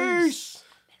 Right. peace.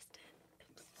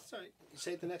 Sorry, you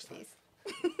say it the next time.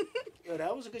 Yo,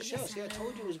 that was a good show. See, I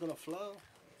told you it was gonna flow.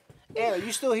 Ann, are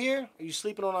you still here? Are you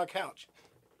sleeping on our couch?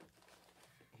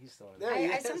 He's still in There there.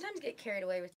 he I is. sometimes get carried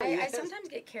away with. There he I is. sometimes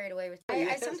get carried away with. There he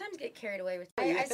I is. sometimes get carried away with. There he I is.